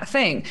doing that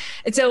thing?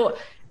 And so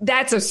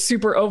that's a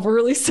super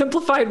overly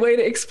simplified way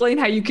to explain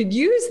how you could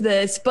use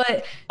this,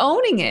 but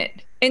owning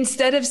it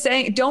instead of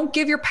saying, don't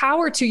give your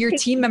power to your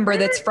team member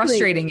that's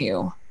frustrating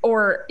you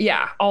or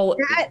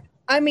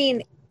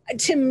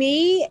to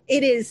me,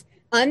 it is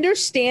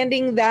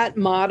understanding that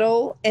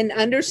model and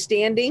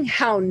understanding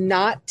how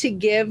not to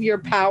give your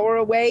power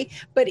away.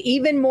 But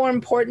even more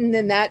important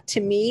than that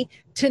to me,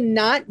 to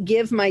not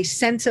give my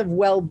sense of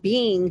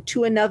well-being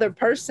to another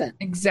person.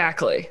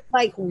 Exactly.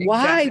 Like,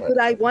 why would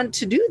I want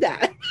to do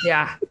that?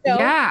 Yeah.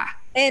 Yeah.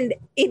 And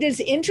it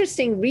is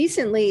interesting.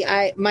 Recently,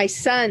 my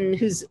son,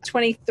 who's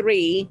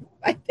 23,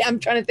 I'm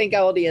trying to think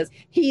how old he is.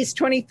 He's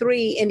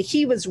 23 and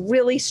he was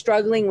really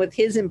struggling with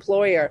his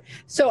employer.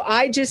 So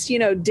I just,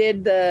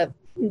 did the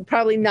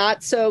probably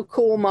not so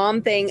cool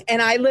mom thing.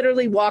 And I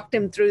literally walked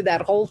him through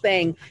that whole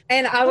thing.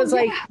 And I was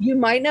like, you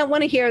might not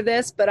want to hear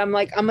this, but I'm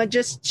like, I'm going to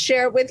just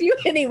share it with you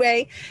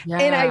anyway. Yeah.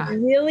 And I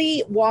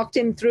really walked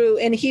him through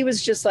and he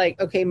was just like,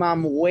 okay,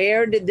 Mom,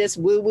 where did this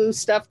woo-woo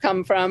stuff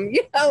come from?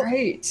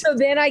 Right. So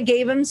then I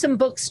gave him some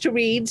books to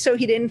read. So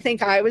he didn't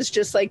think I was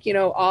just like,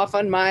 off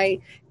on my,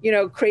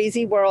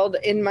 crazy world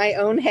in my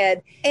own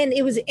head. And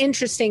it was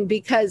interesting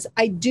because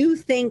I do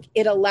think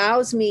it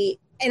allows me,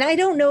 and I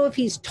don't know if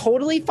he's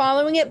totally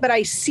following it, but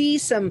I see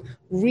some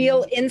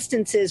real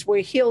instances where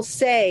he'll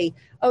say,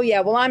 oh,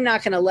 yeah, well, I'm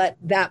not going to let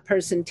that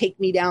person take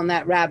me down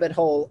that rabbit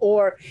hole.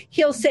 Or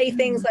he'll say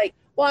things like,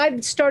 well,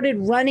 I've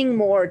started running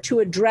more to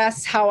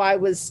address how I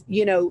was,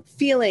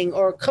 feeling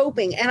or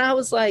coping. And I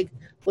was like,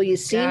 well, you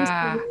seem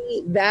to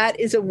me that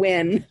is a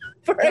win.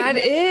 For that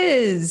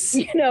is,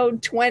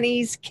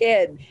 20s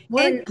kid.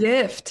 What a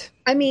gift.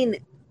 I mean,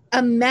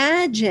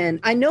 imagine,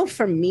 I know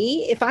for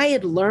me, if I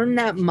had learned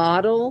that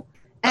model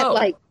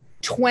at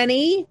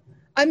 20,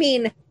 I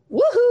mean,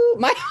 woohoo,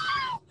 my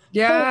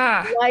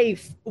whole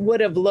life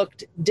would have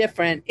looked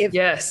different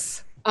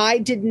if I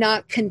did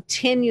not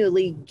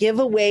continually give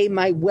away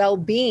my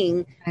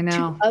well-being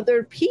to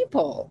other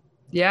people.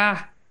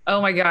 Yeah. Oh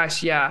my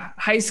gosh. Yeah.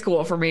 High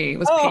school for me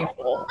was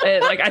painful.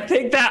 I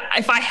think that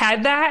if I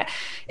had that,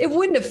 it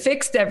wouldn't have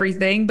fixed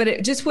everything, but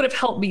it just would have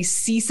helped me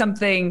see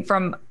something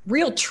from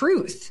real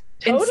truth.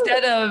 Totally.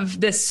 Instead of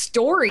this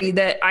story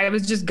that I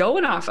was just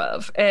going off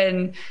of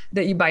and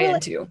that you buy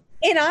into.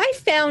 And I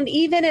found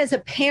even as a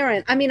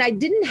parent, I mean, I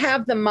didn't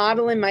have the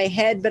model in my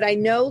head, but I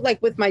know like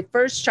with my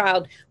first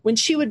child, when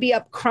she would be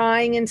up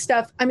crying and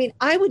stuff, I mean,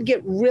 I would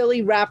get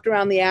really wrapped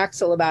around the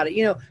axle about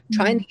it,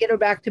 trying to get her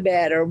back to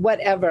bed or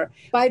whatever.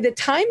 By the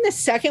time the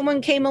second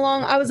one came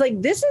along, I was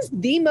like, this is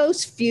the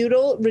most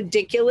futile,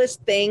 ridiculous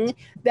thing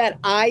that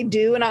I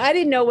do. And I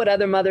didn't know what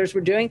other mothers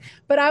were doing,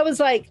 but I was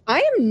like,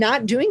 I am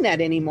not doing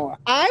that anymore.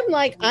 I'm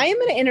like, I am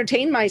going to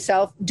entertain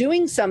myself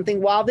doing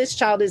something while this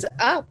child is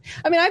up.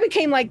 I mean, I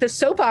became like the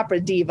soap opera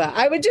diva.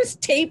 I would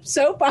just tape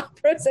soap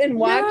operas and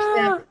watch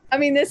them. I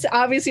mean, this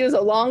obviously was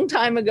a long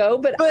time ago,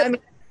 but I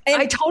mean,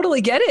 I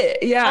totally get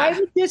it. Yeah. I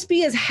would just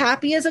be as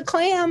happy as a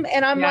clam.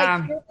 And I'm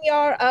like, here we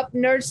are up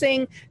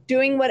nursing,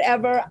 doing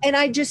whatever. And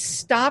I just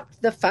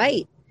stopped the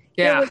fight.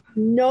 Yeah. There was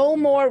no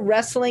more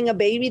wrestling a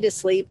baby to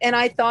sleep. And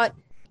I thought,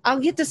 I'll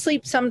get to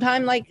sleep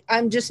sometime. Like,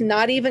 I'm just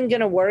not even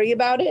going to worry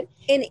about it.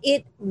 And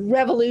it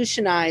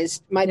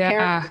revolutionized my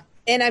parents.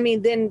 And I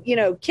mean, then,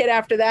 kid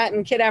after that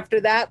and kid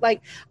after that,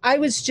 like I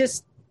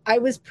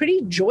was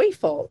pretty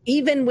joyful,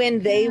 even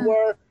when they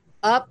were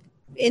up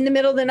in the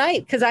middle of the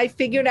night, because I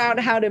figured out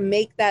how to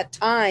make that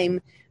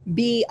time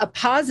be a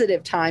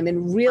positive time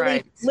and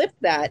really flip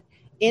that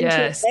into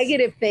a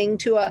negative thing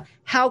to a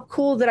how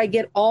cool that I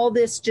get all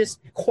this just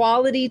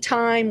quality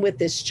time with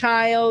this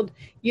child,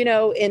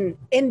 and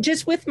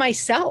just with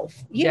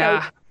myself,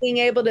 being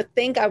able to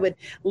think. I would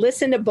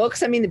listen to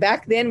books. I mean,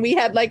 back then we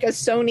had like a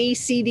Sony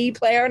CD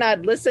player and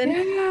I'd listen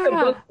to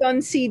books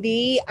on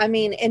CD. I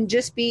mean, and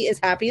just be as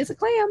happy as a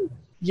clam.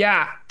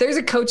 Yeah. There's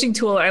a coaching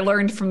tool I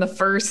learned from the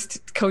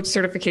first coach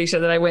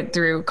certification that I went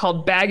through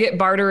called Bag It,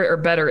 Barter It, or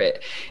Better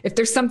It. If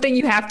there's something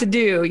you have to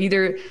do,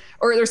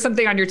 or there's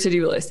something on your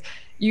to-do list,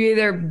 you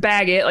either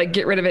bag it, like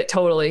get rid of it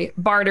totally,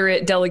 barter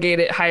it, delegate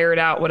it, hire it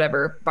out,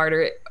 whatever,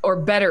 barter it, or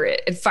better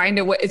it and find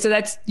a way. So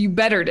that's, you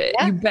bettered it.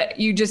 Yeah.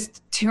 You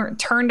just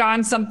turned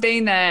on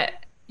something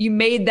that you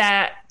made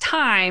that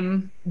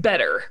time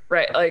better,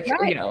 right? Like,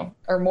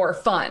 or more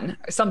fun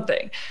or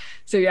something.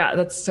 So yeah,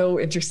 that's so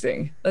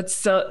interesting.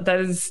 That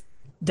is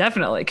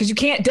definitely, because you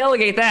can't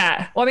delegate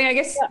that. Well, I mean, I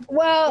guess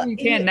you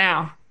can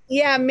now.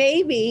 Yeah,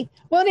 maybe.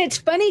 Well, and it's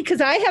funny because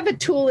I have a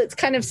tool that's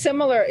kind of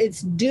similar. It's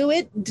do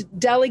it,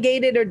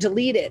 delegate it, or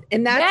delete it.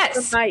 And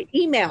that's for my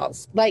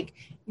emails. Like,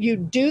 you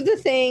do the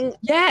thing,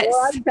 or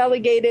I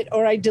delegate it,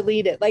 or I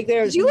delete it. Like,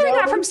 there's Did you learn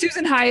that from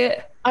Susan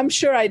Hyatt? I'm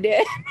sure I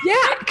did. Yeah,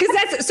 because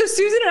so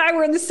Susan and I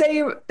were in the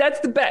same,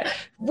 that's the best.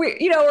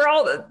 We're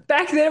all,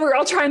 back then we were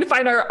all trying to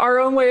find our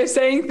own way of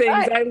saying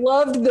things.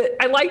 Right.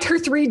 I liked her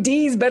 3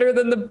 Ds better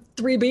than the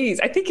 3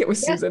 Bs. I think it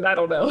was Susan. I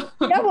don't know.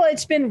 Yeah, well,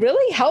 it's been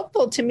really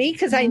helpful to me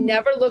because I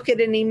never look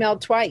at an email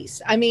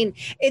twice. I mean,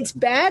 it's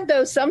bad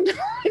though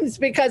sometimes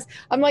because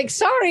I'm like,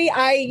 sorry,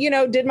 I,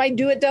 did my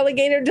do it,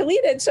 delegate, or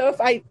delete it. So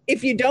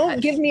if you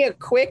don't give me a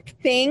quick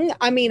thing,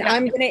 I mean,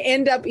 I'm going to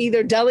end up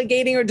either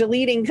delegating or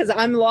deleting because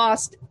I'm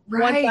lost.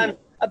 Once I'm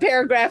a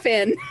paragraph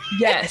in.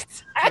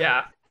 Yes.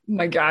 Yeah. Oh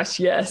my gosh.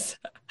 Yes.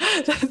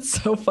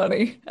 That's so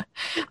funny.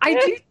 I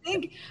do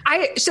think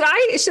should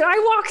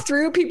I walk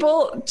through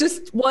people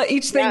just what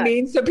each thing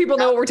means so people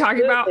know what we're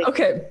talking about?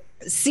 Okay.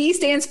 C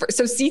stands for,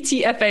 so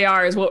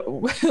CTFAR is what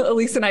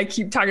Elise and I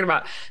keep talking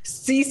about.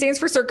 C stands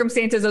for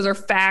circumstances. Those are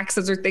facts.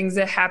 Those are things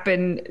that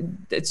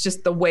happen. It's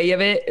just the way of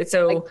it.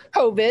 So like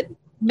COVID.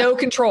 No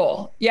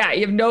control. Yeah.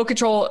 You have no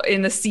control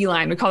in the C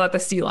line. We call that the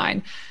C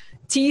line.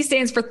 T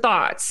stands for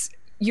thoughts.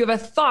 You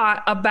have a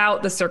thought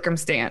about the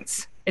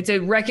circumstance. It's a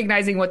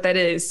recognizing what that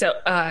is. So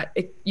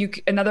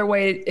another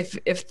way,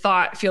 if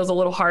thought feels a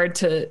little hard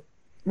to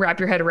wrap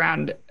your head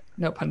around,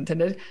 no pun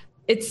intended,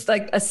 it's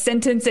like a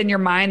sentence in your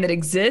mind that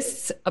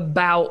exists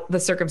about the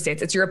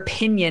circumstance. It's your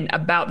opinion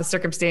about the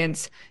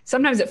circumstance.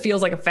 Sometimes it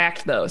feels like a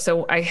fact though,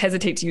 so I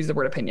hesitate to use the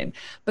word opinion,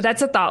 but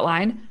that's a thought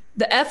line.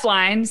 The F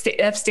line,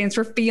 F stands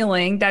for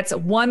feeling. That's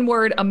one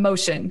word,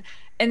 emotion.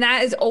 And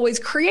that is always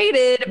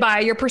created by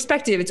your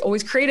perspective. It's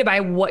always created by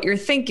what you're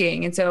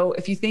thinking. And so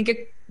if you think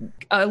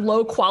a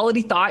low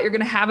quality thought, you're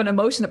going to have an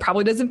emotion that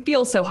probably doesn't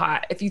feel so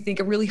hot. If you think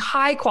a really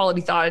high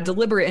quality thought, a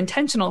deliberate,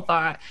 intentional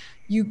thought,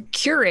 you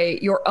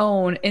curate your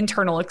own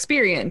internal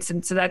experience.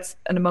 And so that's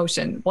an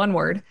emotion, one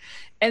word.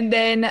 And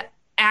then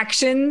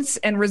actions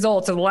and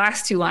results are the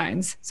last two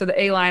lines. So the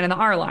A line and the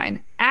R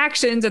line.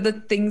 Actions are the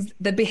things,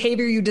 the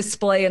behavior you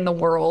display in the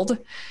world.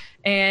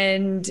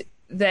 And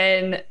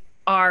then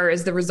R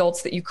is the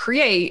results that you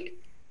create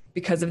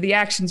because of the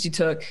actions you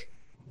took,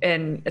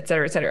 and et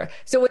cetera, et cetera.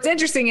 So what's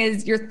interesting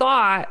is your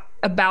thought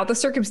about the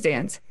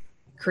circumstance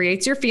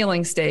creates your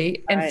feeling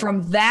state. And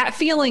from that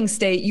feeling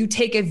state, you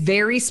take a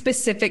very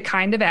specific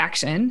kind of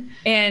action.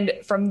 And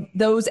from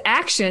those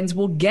actions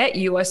will get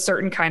you a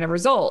certain kind of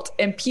result.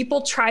 And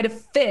people try to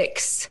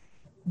fix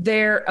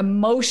their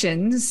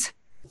emotions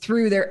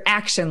through their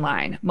action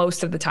line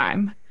most of the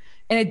time.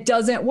 And it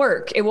doesn't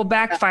work. It will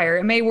backfire.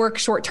 It may work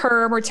short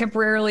term or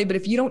temporarily, but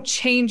if you don't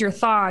change your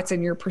thoughts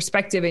and your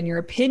perspective and your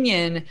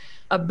opinion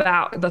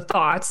about the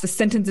thoughts, the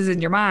sentences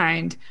in your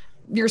mind,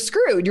 you're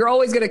screwed. You're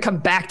always going to come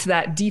back to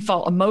that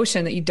default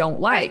emotion that you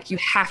don't like. You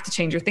have to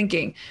change your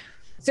thinking.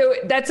 So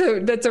that's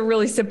a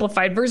really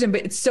simplified version,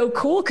 but it's so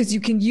cool because you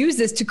can use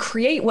this to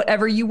create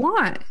whatever you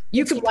want.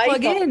 You can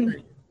plug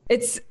in.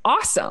 It's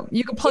awesome.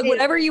 You can plug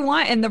whatever you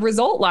want in the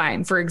result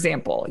line, for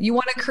example. You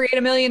want to create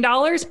 $1 million?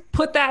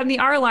 Put that in the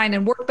R line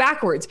and work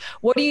backwards.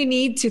 What do you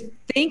need to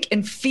think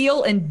and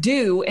feel and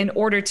do in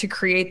order to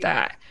create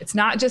that? It's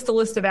not just a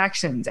list of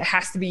actions. It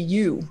has to be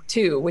you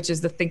too, which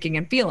is the thinking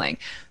and feeling.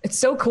 It's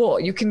so cool.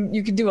 You can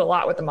do a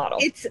lot with the model.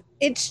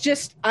 It's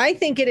just, I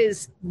think it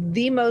is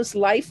the most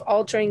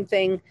life-altering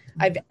thing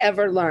I've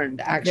ever learned,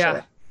 actually.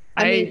 Yeah,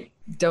 I mean,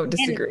 don't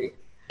disagree.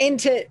 And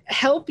to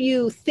help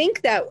you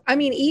think that, I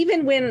mean,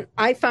 even when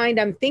I find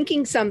I'm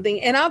thinking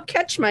something and I'll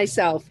catch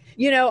myself,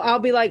 I'll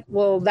be like,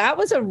 well, that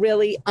was a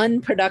really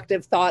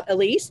unproductive thought,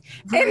 Elise.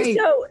 Right. And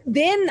so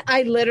then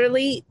I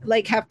literally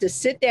have to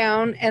sit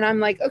down and I'm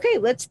like, okay,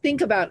 let's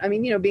think about,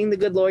 being the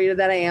good lawyer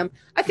that I am,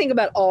 I think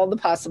about all the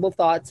possible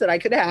thoughts that I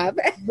could have.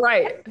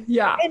 Right.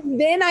 Yeah.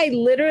 And then I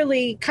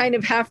literally kind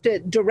of have to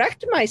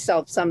direct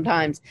myself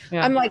sometimes.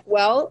 Yeah. I'm like,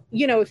 well,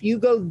 if you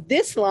go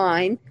this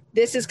line,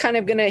 this is kind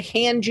of going to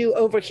hand you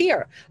over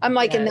here. I'm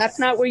like, and that's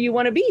not where you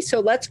want to be. So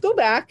let's go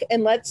back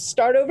and let's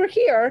start over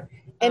here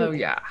and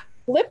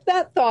flip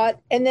that thought.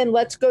 And then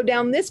let's go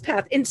down this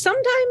path. And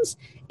sometimes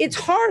it's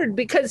hard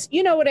because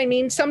you know what I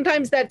mean?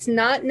 Sometimes that's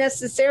not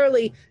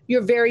necessarily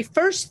your very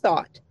first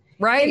thought.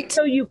 Right. And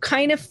so you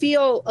kind of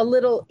feel a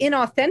little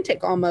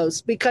inauthentic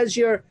almost because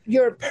you're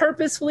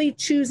purposefully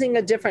choosing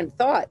a different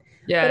thought.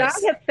 Yes.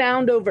 But I have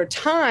found over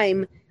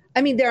time,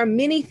 there are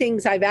many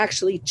things I've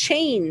actually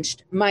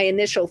changed my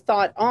initial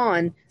thought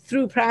on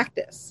through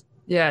practice.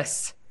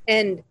 Yes.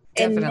 And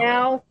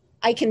now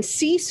I can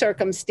see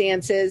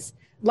circumstances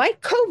like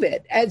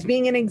COVID as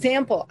being an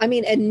example.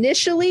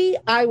 Initially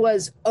I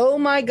was, oh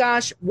my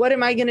gosh, what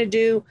am I going to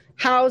do?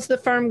 How's the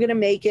firm going to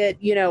make it?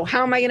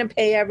 How am I going to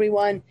pay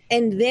everyone?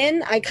 And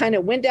then I kind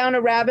of went down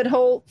a rabbit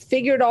hole,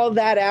 figured all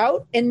that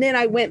out. And then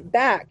I went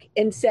back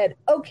and said,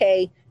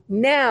 okay,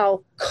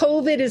 now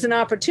COVID is an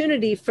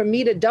opportunity for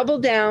me to double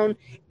down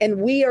and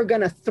we are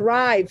going to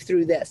thrive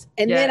through this.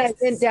 And then I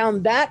went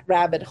down that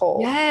rabbit hole.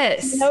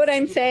 Yes. You know what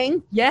I'm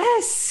saying?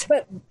 Yes.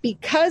 But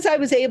because I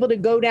was able to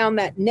go down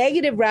that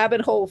negative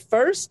rabbit hole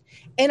first,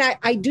 and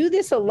I do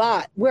this a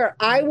lot where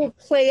I will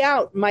play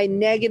out my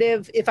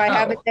negative, if I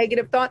have a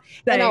negative thought,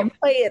 and I'll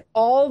play it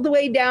all the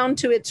way down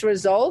to its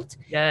result.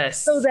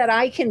 Yes. So that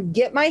I can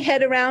get my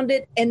head around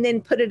it and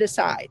then put it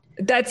aside.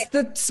 That's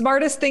the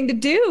smartest thing to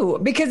do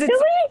because it's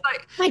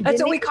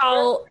that's what we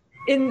call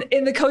in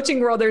the coaching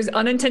world, there's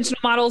unintentional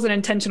models and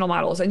intentional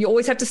models. And you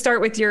always have to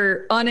start with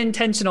your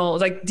unintentional,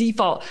 like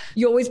default.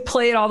 You always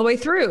play it all the way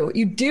through.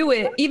 You do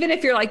it, even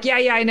if you're like, yeah,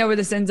 I know where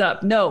this ends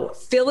up. No,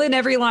 fill in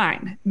every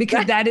line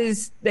because that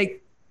is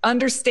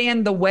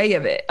understand the way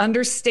of it.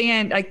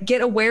 Understand,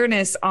 get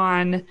awareness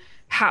on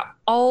how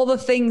all the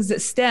things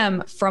that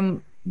stem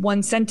from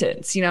one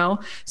sentence,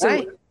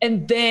 So,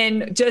 and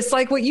then just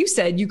like what you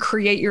said, you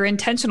create your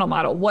intentional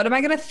model. What am I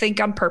going to think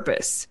on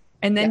purpose?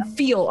 And then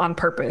feel on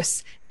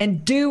purpose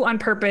and do on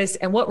purpose.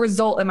 And what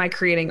result am I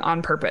creating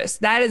on purpose?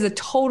 That is a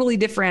totally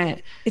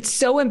different, it's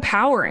so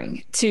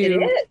empowering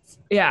to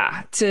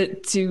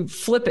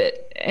flip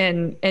it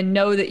and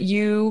know that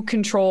you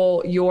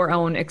control your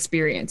own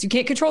experience. You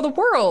can't control the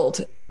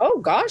world. Oh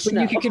gosh. But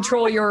you can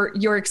control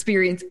your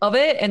experience of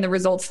it and the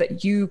results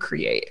that you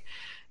create.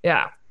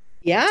 Yeah.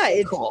 Yeah.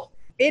 It's cool.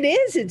 It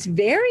is. It's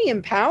very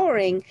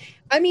empowering.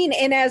 I mean,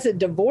 and as a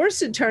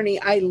divorce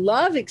attorney, I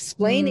love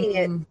explaining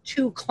it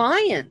to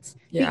clients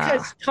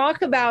because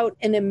talk about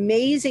an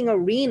amazing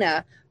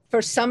arena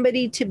for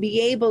somebody to be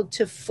able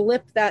to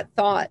flip that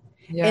thought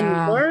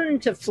and learn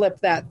to flip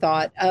that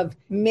thought of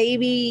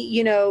maybe,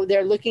 you know,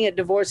 they're looking at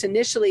divorce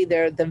initially,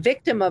 they're the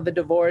victim of a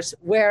divorce,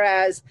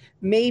 whereas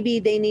maybe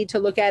they need to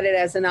look at it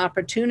as an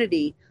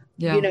opportunity,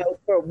 you know,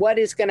 for what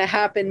is going to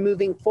happen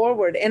moving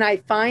forward. And I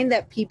find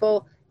that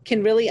people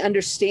can really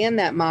understand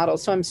that model.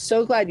 So I'm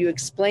so glad you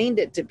explained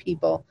it to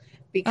people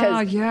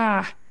because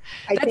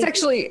that's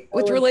actually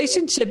with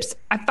relationships.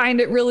 I find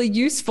it really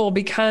useful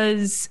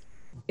because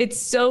it's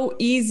so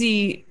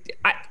easy.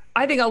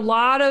 I think a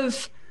lot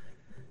of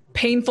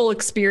painful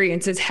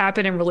experiences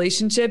happen in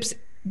relationships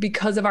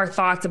because of our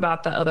thoughts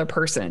about the other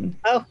person.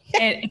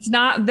 And it's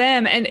not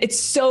them. And it's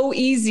so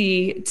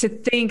easy to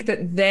think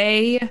that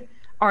they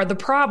are the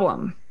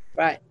problem.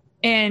 Right.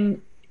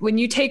 And when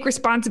you take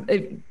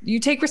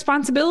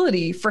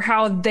responsibility for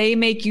how they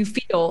make you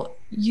feel,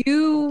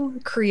 you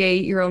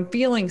create your own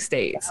feeling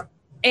states.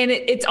 And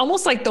it's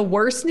almost like the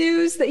worst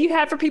news that you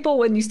have for people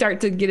when you start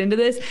to get into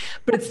this,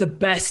 but it's the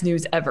best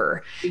news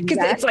ever. Because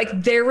it's like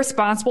they're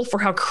responsible for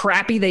how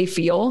crappy they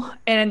feel.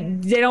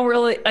 And they don't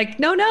really like,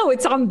 no,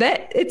 it's on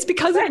that. It's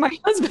because of my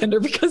husband or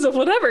because of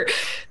whatever.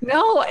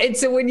 No. And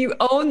so when you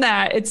own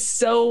that, it's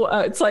so,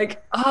 it's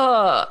like,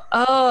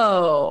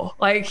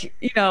 like,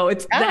 you know,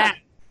 it's that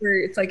where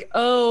it's like,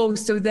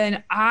 so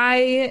then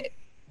I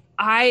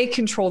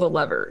control the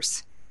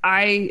levers.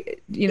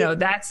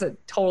 That's a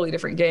totally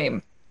different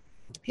game.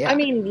 Yeah. I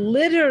mean,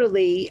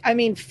 literally,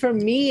 for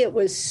me, it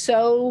was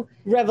so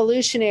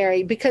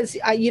revolutionary because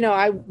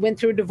I went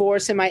through a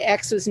divorce and my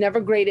ex was never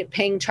great at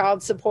paying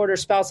child support or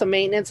spousal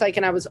maintenance.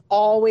 And I was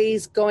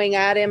always going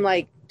at him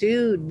like,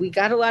 dude, we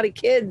got a lot of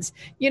kids,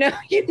 you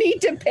need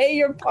to pay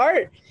your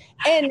part.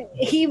 And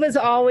he was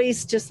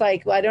always just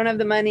like, well, I don't have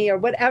the money or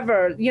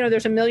whatever,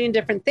 there's a million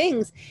different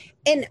things.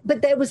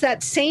 But there was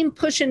that same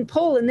push and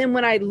pull. And then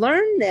when I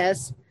learned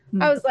this,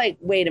 I was like,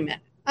 wait a minute.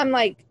 I'm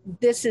like,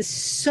 this is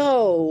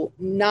so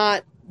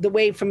not the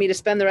way for me to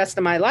spend the rest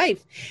of my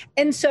life.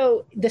 And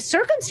so the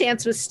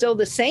circumstance was still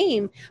the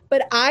same,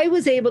 but I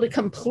was able to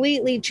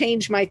completely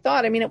change my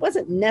thought. I mean, it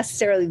wasn't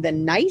necessarily the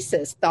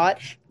nicest thought,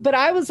 but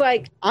I was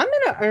like, I'm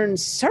going to earn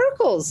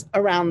circles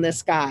around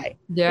this guy.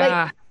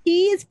 Yeah. Like,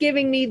 he is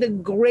giving me the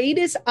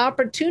greatest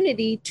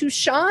opportunity to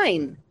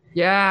shine.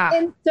 Yeah.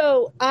 And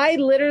so I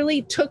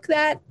literally took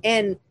that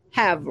and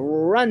have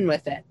run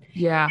with it.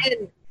 Yeah.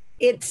 And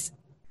it's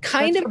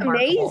kind of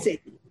amazing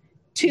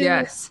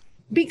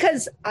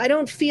because I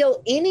don't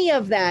feel any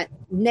of that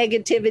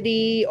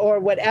negativity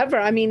or whatever.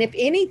 I mean, if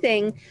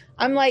anything,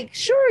 I'm like,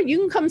 sure, you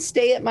can come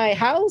stay at my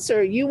house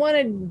or you want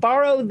to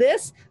borrow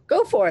this,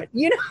 go for it.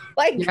 But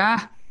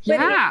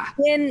it's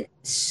been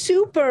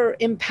super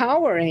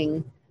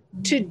empowering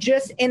to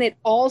and it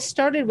all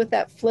started with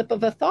that flip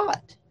of a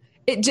thought.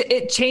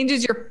 It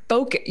changes your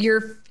focus.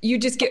 You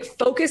just get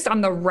focused on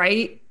the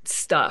right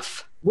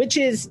stuff, which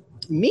is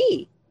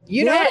me.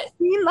 You know what I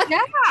mean? Like,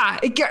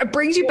 it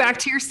brings you back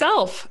to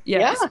yourself.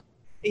 Yes.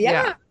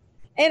 Yeah.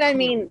 And I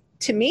mean,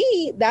 to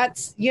me,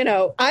 that's,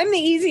 I'm the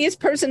easiest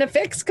person to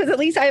fix because at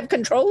least I have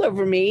control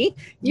over me.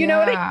 You know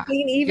what I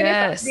mean? Even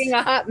if I'm being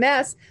a hot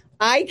mess,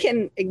 I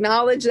can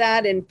acknowledge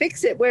that and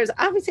fix it. Whereas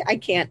obviously I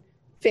can't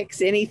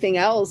fix anything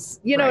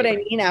else. You know what I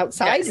mean?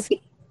 Outside of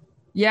me.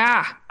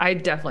 Yeah, I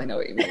definitely know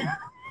what you mean.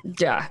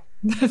 Yeah.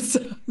 That's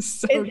so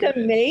it's good.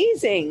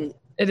 Amazing.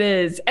 It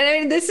is. And I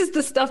mean, this is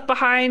the stuff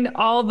behind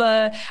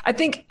I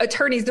think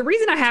attorneys, the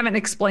reason I haven't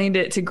explained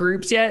it to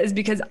groups yet is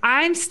because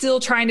I'm still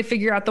trying to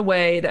figure out the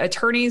way that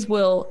attorneys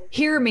will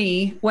hear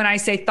me when I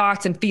say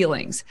thoughts and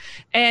feelings.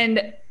 And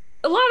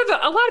a lot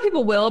of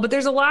people will, but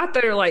there's a lot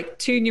that are like,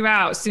 tune you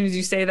out as soon as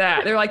you say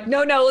that. They're like,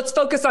 no, let's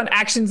focus on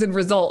actions and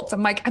results.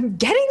 I'm like, I'm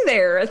getting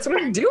there. That's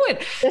what I'm doing.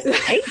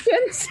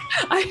 Patience.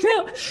 I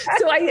know.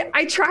 So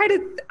I try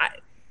to,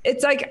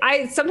 it's like,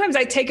 sometimes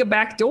I take a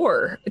back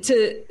door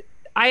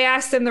I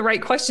ask them the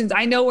right questions.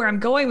 I know where I'm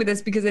going with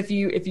this because if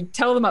you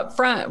tell them up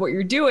front what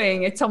you're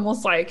doing, it's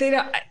almost like they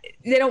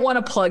don't want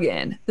to plug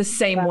in the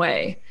same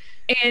way.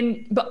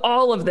 But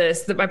all of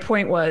this, my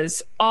point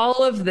was,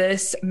 all of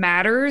this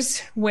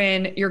matters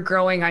when you're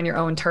growing on your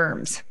own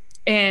terms.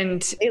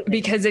 And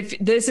because if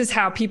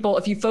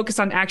you focus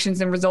on actions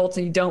and results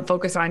and you don't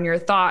focus on your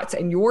thoughts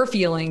and your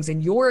feelings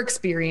and your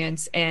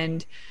experience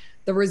and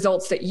the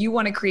results that you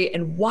want to create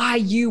and why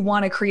you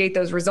want to create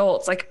those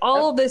results. Like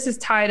all of this is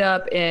tied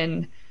up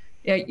in,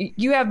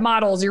 you have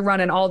models you're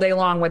running all day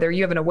long, whether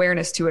you have an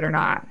awareness to it or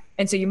not.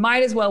 And so you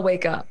might as well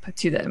wake up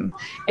to them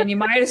and you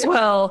might as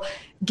well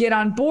get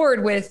on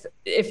board with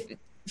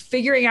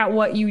figuring out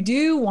what you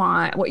do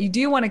want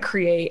to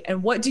create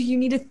and what do you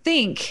need to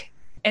think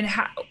and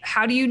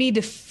how do you need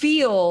to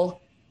feel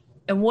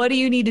and what do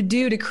you need to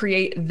do to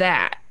create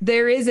that?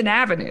 There is an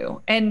avenue.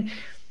 And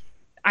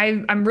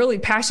I'm really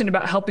passionate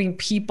about helping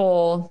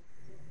people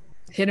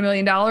hit $1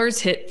 million,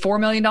 hit $4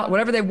 million,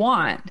 whatever they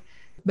want.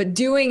 but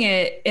doing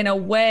it in a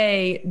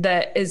way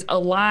that is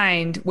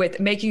aligned with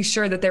making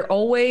sure that they're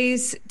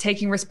always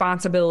taking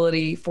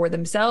responsibility for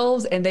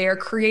themselves and they are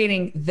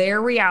creating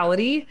their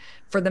reality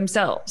for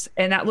themselves.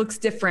 And that looks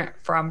different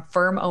from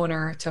firm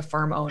owner to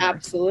firm owner.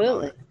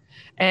 Absolutely.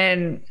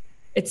 And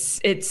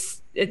it's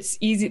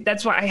easy.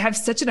 That's why I have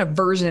such an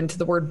aversion to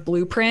the word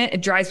blueprint.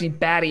 It drives me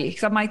batty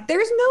because I'm like,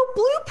 there's no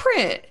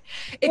blueprint.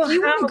 If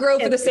you want to grow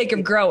for the sake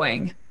of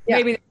growing,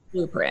 maybe there's a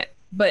blueprint,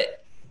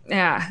 but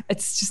yeah,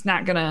 it's just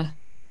not gonna.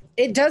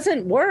 It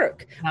doesn't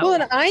work. No. Well,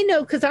 and I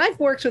know because I've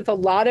worked with a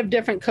lot of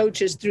different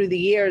coaches through the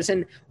years.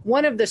 And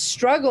one of the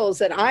struggles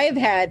that I've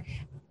had,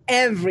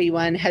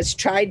 everyone has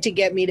tried to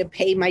get me to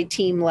pay my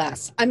team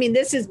less. I mean,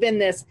 this has been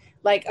this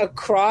like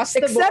across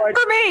the board. Except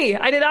for me.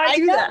 I did not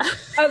do that.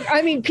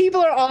 I mean,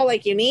 people are all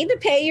like, you need to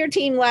pay your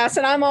team less.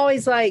 And I'm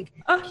always like,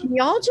 can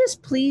y'all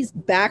just please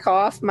back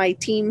off my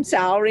team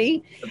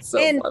salary? That's so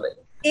funny.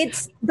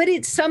 But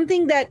it's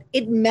something that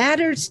it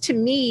matters to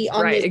me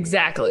on this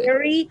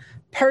very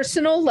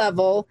personal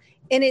level.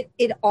 And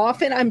it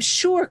often, I'm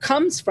sure,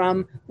 comes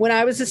from when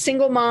I was a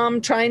single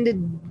mom trying to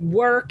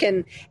work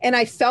and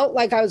I felt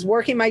like I was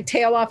working my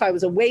tail off. I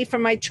was away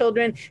from my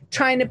children,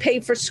 trying to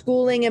pay for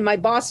schooling, and my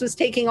boss was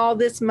taking all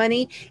this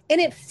money. And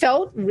it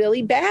felt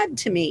really bad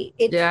to me.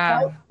 It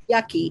felt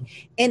yucky.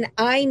 And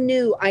I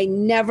knew I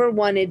never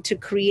wanted to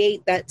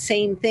create that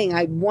same thing.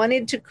 I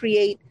wanted to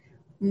create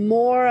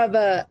more of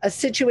a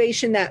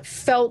situation that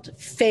felt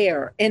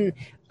fair. And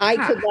I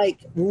could like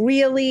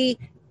really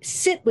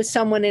sit with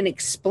someone and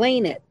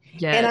explain it.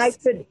 Yes.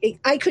 And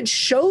I could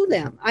show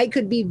them. I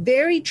could be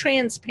very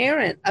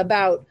transparent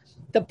about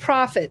the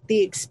profit,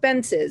 the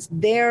expenses,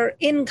 their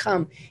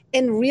income,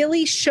 and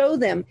really show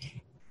them.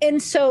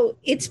 And so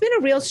it's been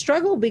a real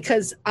struggle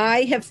because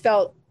I have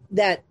felt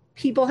that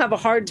people have a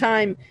hard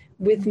time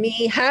with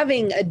me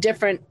having a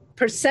different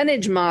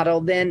percentage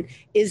model than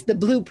is the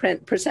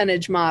blueprint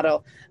percentage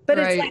model. But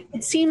it's like,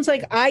 it seems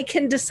like I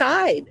can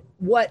decide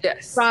what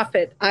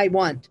profit I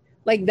want.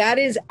 Like that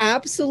is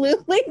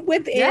absolutely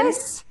within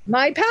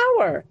my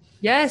power.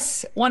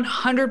 Yes,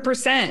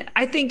 100%.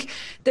 I think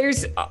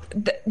there's,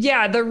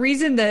 the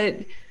reason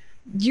that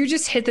you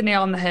just hit the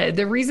nail on the head.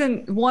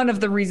 One of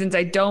the reasons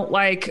I don't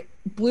like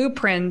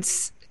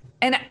blueprints,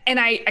 and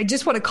I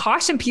just want to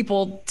caution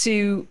people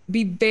to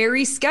be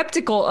very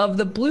skeptical of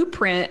the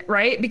blueprint,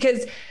 right?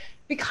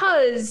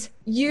 Because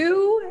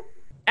you,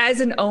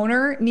 as an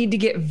owner, need to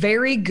get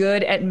very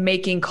good at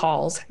making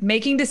calls,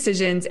 making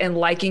decisions, and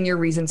liking your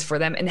reasons for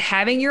them, and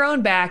having your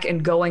own back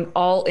and going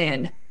all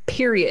in,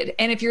 period.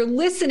 And if you're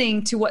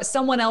listening to what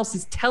someone else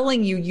is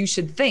telling you, you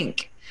should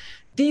think,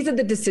 these are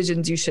the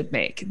decisions you should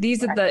make.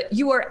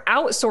 You are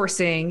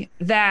outsourcing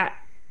that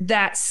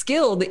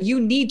skill that you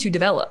need to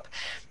develop.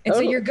 And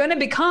so you're going to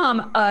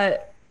become a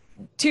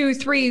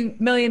 $2-3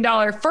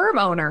 million firm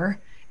owner,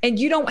 and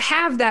you don't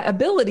have that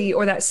ability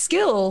or that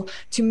skill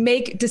to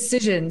make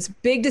decisions,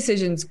 big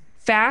decisions,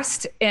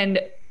 fast, and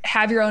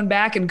have your own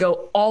back and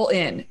go all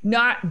in,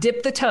 not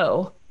dip the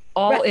toe,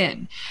 all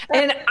in.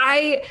 And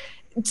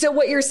so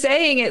what you're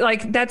saying,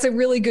 that's a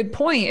really good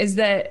point, is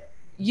that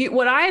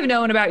what I've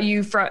known about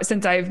you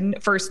since I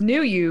first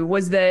knew you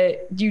was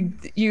that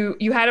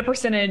you had a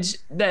percentage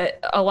that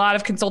a lot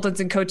of consultants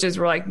and coaches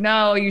were like,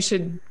 no, you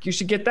should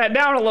get that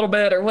down a little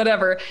bit or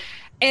whatever.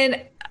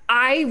 And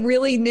I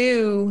really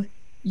knew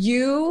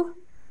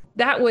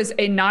that was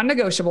a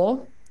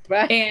non-negotiable,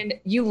 and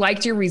you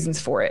liked your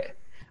reasons for it.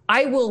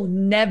 I will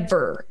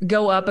never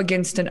go up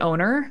against an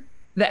owner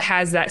that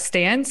has that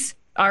stance.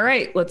 All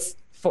right, let's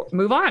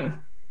move on.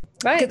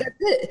 Right. That's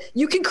it.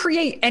 You can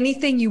create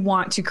anything you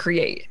want to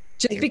create.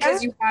 Just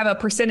because you have a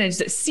percentage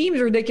that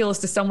seems ridiculous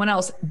to someone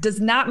else does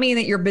not mean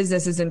that your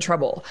business is in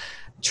trouble.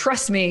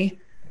 Trust me,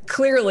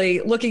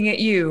 clearly looking at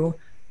you,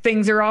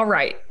 things are all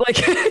right.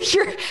 Like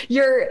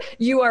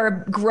you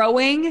are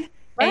growing.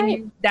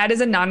 And that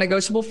is a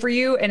non-negotiable for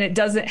you. And it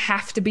doesn't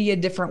have to be a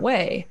different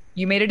way.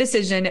 You made a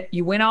decision.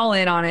 You went all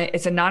in on it.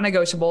 It's a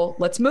non-negotiable.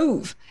 Let's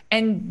move.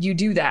 And you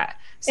do that.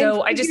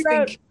 So I just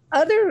think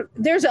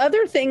there's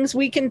other things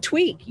we can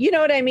tweak. You know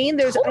what I mean?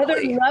 There's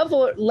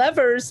other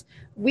levers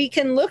we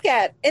can look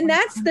at. And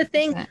that's the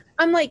thing.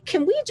 I'm like,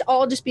 can we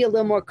all just be a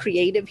little more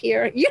creative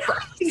here? You know,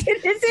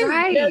 it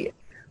isn't just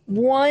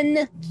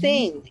one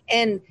thing.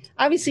 And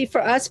obviously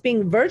for us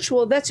being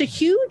virtual, that's a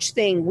huge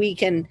thing we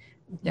can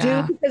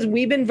do because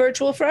we've been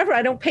virtual forever.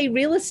 I don't pay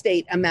real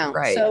estate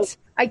amounts. So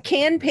I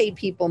can pay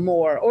people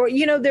more, or,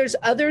 there's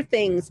other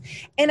things.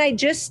 And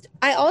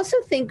I also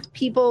think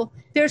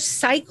there's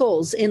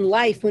cycles in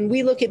life. When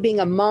we look at being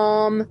a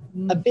mom,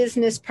 a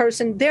business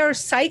person, there are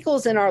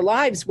cycles in our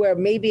lives where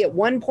maybe at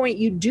one point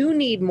you do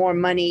need more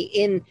money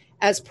in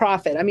as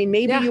profit. I mean,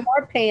 maybe you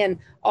are paying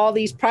all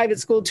these private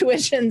school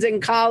tuitions in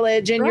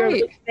college and you're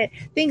looking at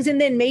things. And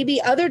then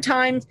maybe other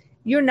times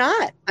you're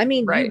not. I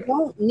mean, you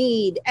don't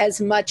need as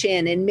much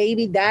in, and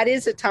maybe that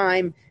is a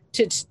time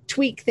to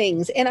tweak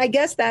things. And I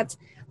guess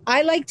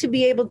I like to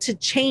be able to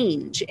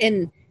change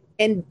and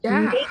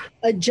make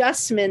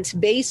adjustments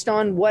based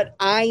on what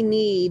I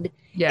need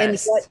and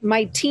what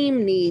my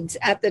team needs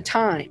at the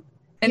time.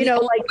 And the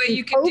only way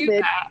you can do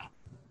that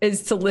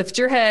is to lift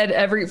your head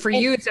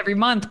it's every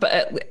month,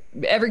 but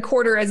every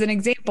quarter as an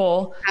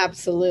example.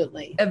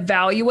 Absolutely.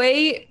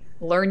 Evaluate,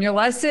 learn your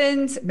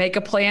lessons, make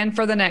a plan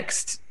for the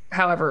next,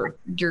 however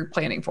you're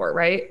planning for it,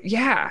 right?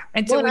 Yeah.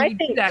 And so when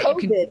you do that, you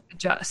can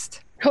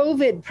adjust.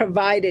 COVID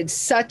provided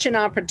such an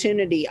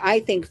opportunity, I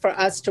think, for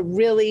us to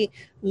really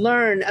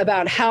learn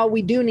about how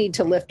we do need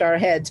to lift our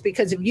heads,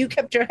 because if you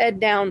kept your head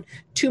down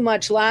too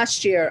much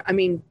last year, I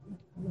mean,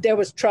 there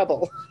was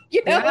trouble,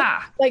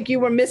 like you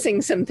were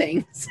missing some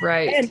things.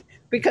 Right. And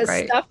because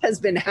stuff has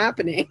been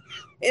happening.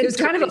 It was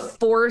kind of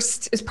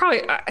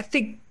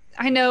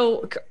I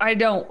know I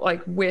don't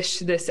like wish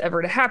this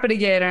ever to happen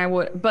again.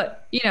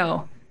 But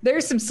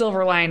there's some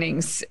silver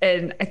linings,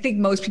 and I think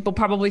most people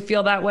probably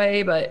feel that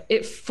way, but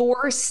it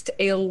forced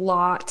a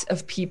lot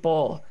of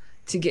people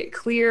to get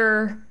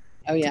clear,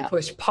 to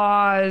push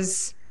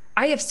pause.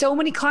 I have so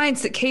many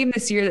clients that came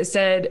this year that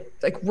said,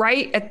 like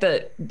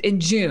in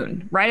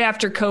June, right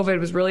after COVID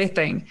was really a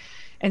thing,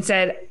 and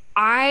said,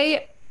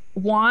 I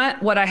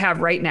want what I have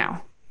right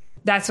now.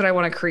 That's what I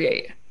want to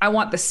create. I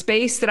want the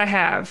space that I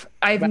have.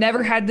 I've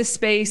never had this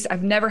space.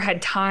 I've never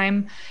had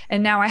time.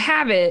 And now I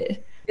have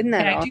it. And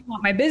I do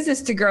want my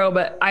business to grow,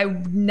 but I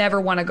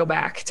never want to go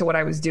back to what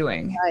I was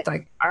doing. Right. It's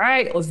like, all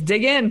right, let's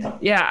dig in.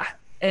 Yeah.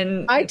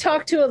 And I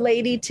talked to a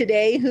lady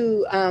today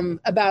who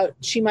about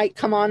she might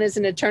come on as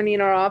an attorney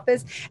in our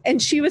office.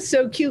 And she was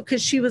so cute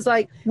because she was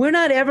like, we're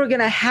not ever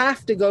going to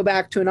have to go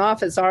back to an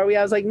office, are we?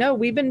 I was like, no,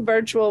 we've been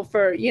virtual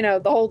for,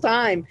 the whole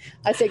time.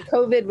 I said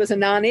COVID was a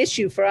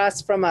non-issue for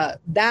us from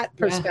that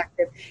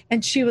perspective. Yeah.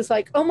 And she was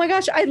like, oh my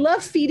gosh, I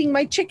love feeding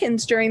my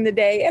chickens during the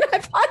day. And I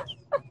thought,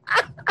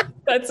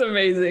 that's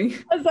amazing.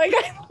 I was like,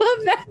 I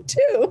love that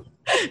too.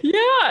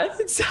 Yeah,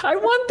 I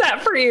want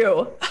that for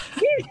you.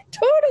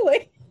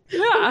 Totally.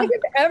 Yeah. Like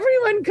if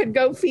everyone could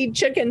go feed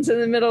chickens in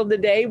the middle of the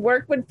day,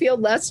 work would feel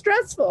less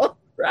stressful.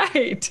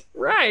 Right.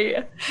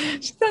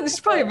 She's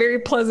probably a very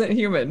pleasant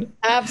human.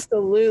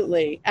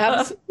 Absolutely.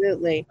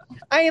 I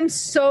am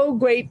so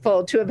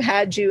grateful to have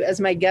had you as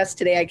my guest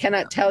today. I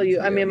cannot tell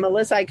you. I mean,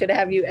 Melissa, I could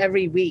have you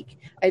every week.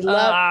 I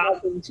love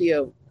talking to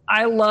you.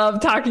 I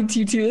love talking to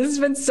you too. This has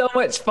been so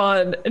much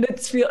fun. And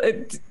it's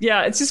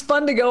just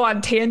fun to go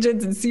on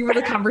tangents and see where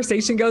the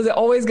conversation goes. It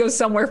always goes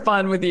somewhere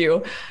fun with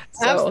you.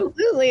 So.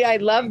 Absolutely. I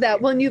love that.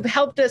 Well, and you've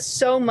helped us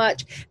so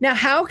much. Now,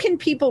 how can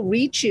people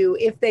reach you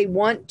if they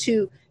want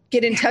to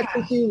get in touch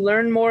with you,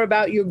 learn more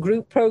about your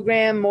group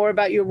program, more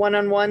about your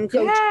one-on-one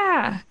coaching?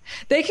 Yeah,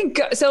 they can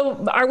go.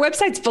 So our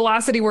website's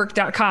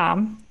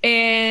velocitywork.com,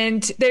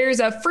 and there's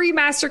a free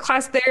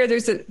masterclass there.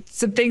 There's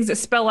some things that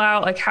spell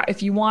out like how,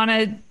 if you want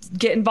to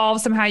get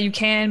involved somehow you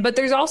can, but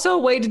there's also a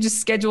way to just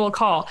schedule a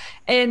call.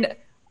 And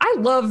I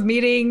love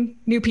meeting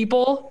new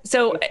people.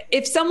 So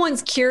if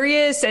someone's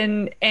curious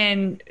and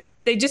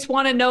they just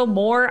want to know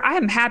more, I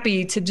am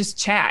happy to just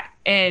chat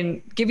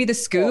and give you the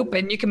scoop,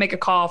 and you can make a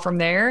call from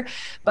there.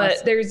 But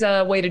awesome. There's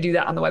a way to do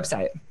that on the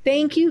website.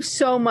 Thank you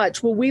so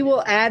much. Well, we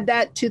will add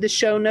that to the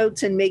show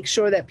notes and make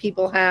sure that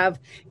people have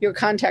your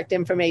contact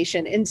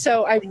information. And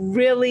so I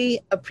really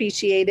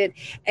appreciate it,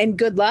 and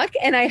good luck.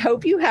 And I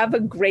hope you have a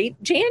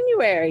great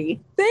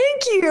January.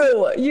 Thank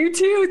you. You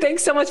too.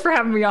 Thanks so much for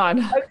having me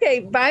on.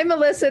 Okay. Bye,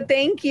 Melissa.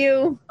 Thank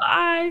you.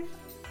 Bye.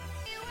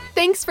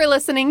 Thanks for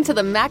listening to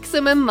the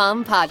Maximum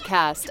Mom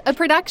Podcast, a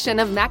production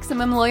of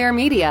Maximum Lawyer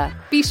Media.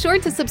 Be sure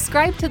to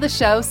subscribe to the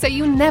show so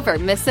you never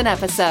miss an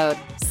episode.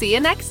 See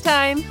you next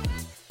time.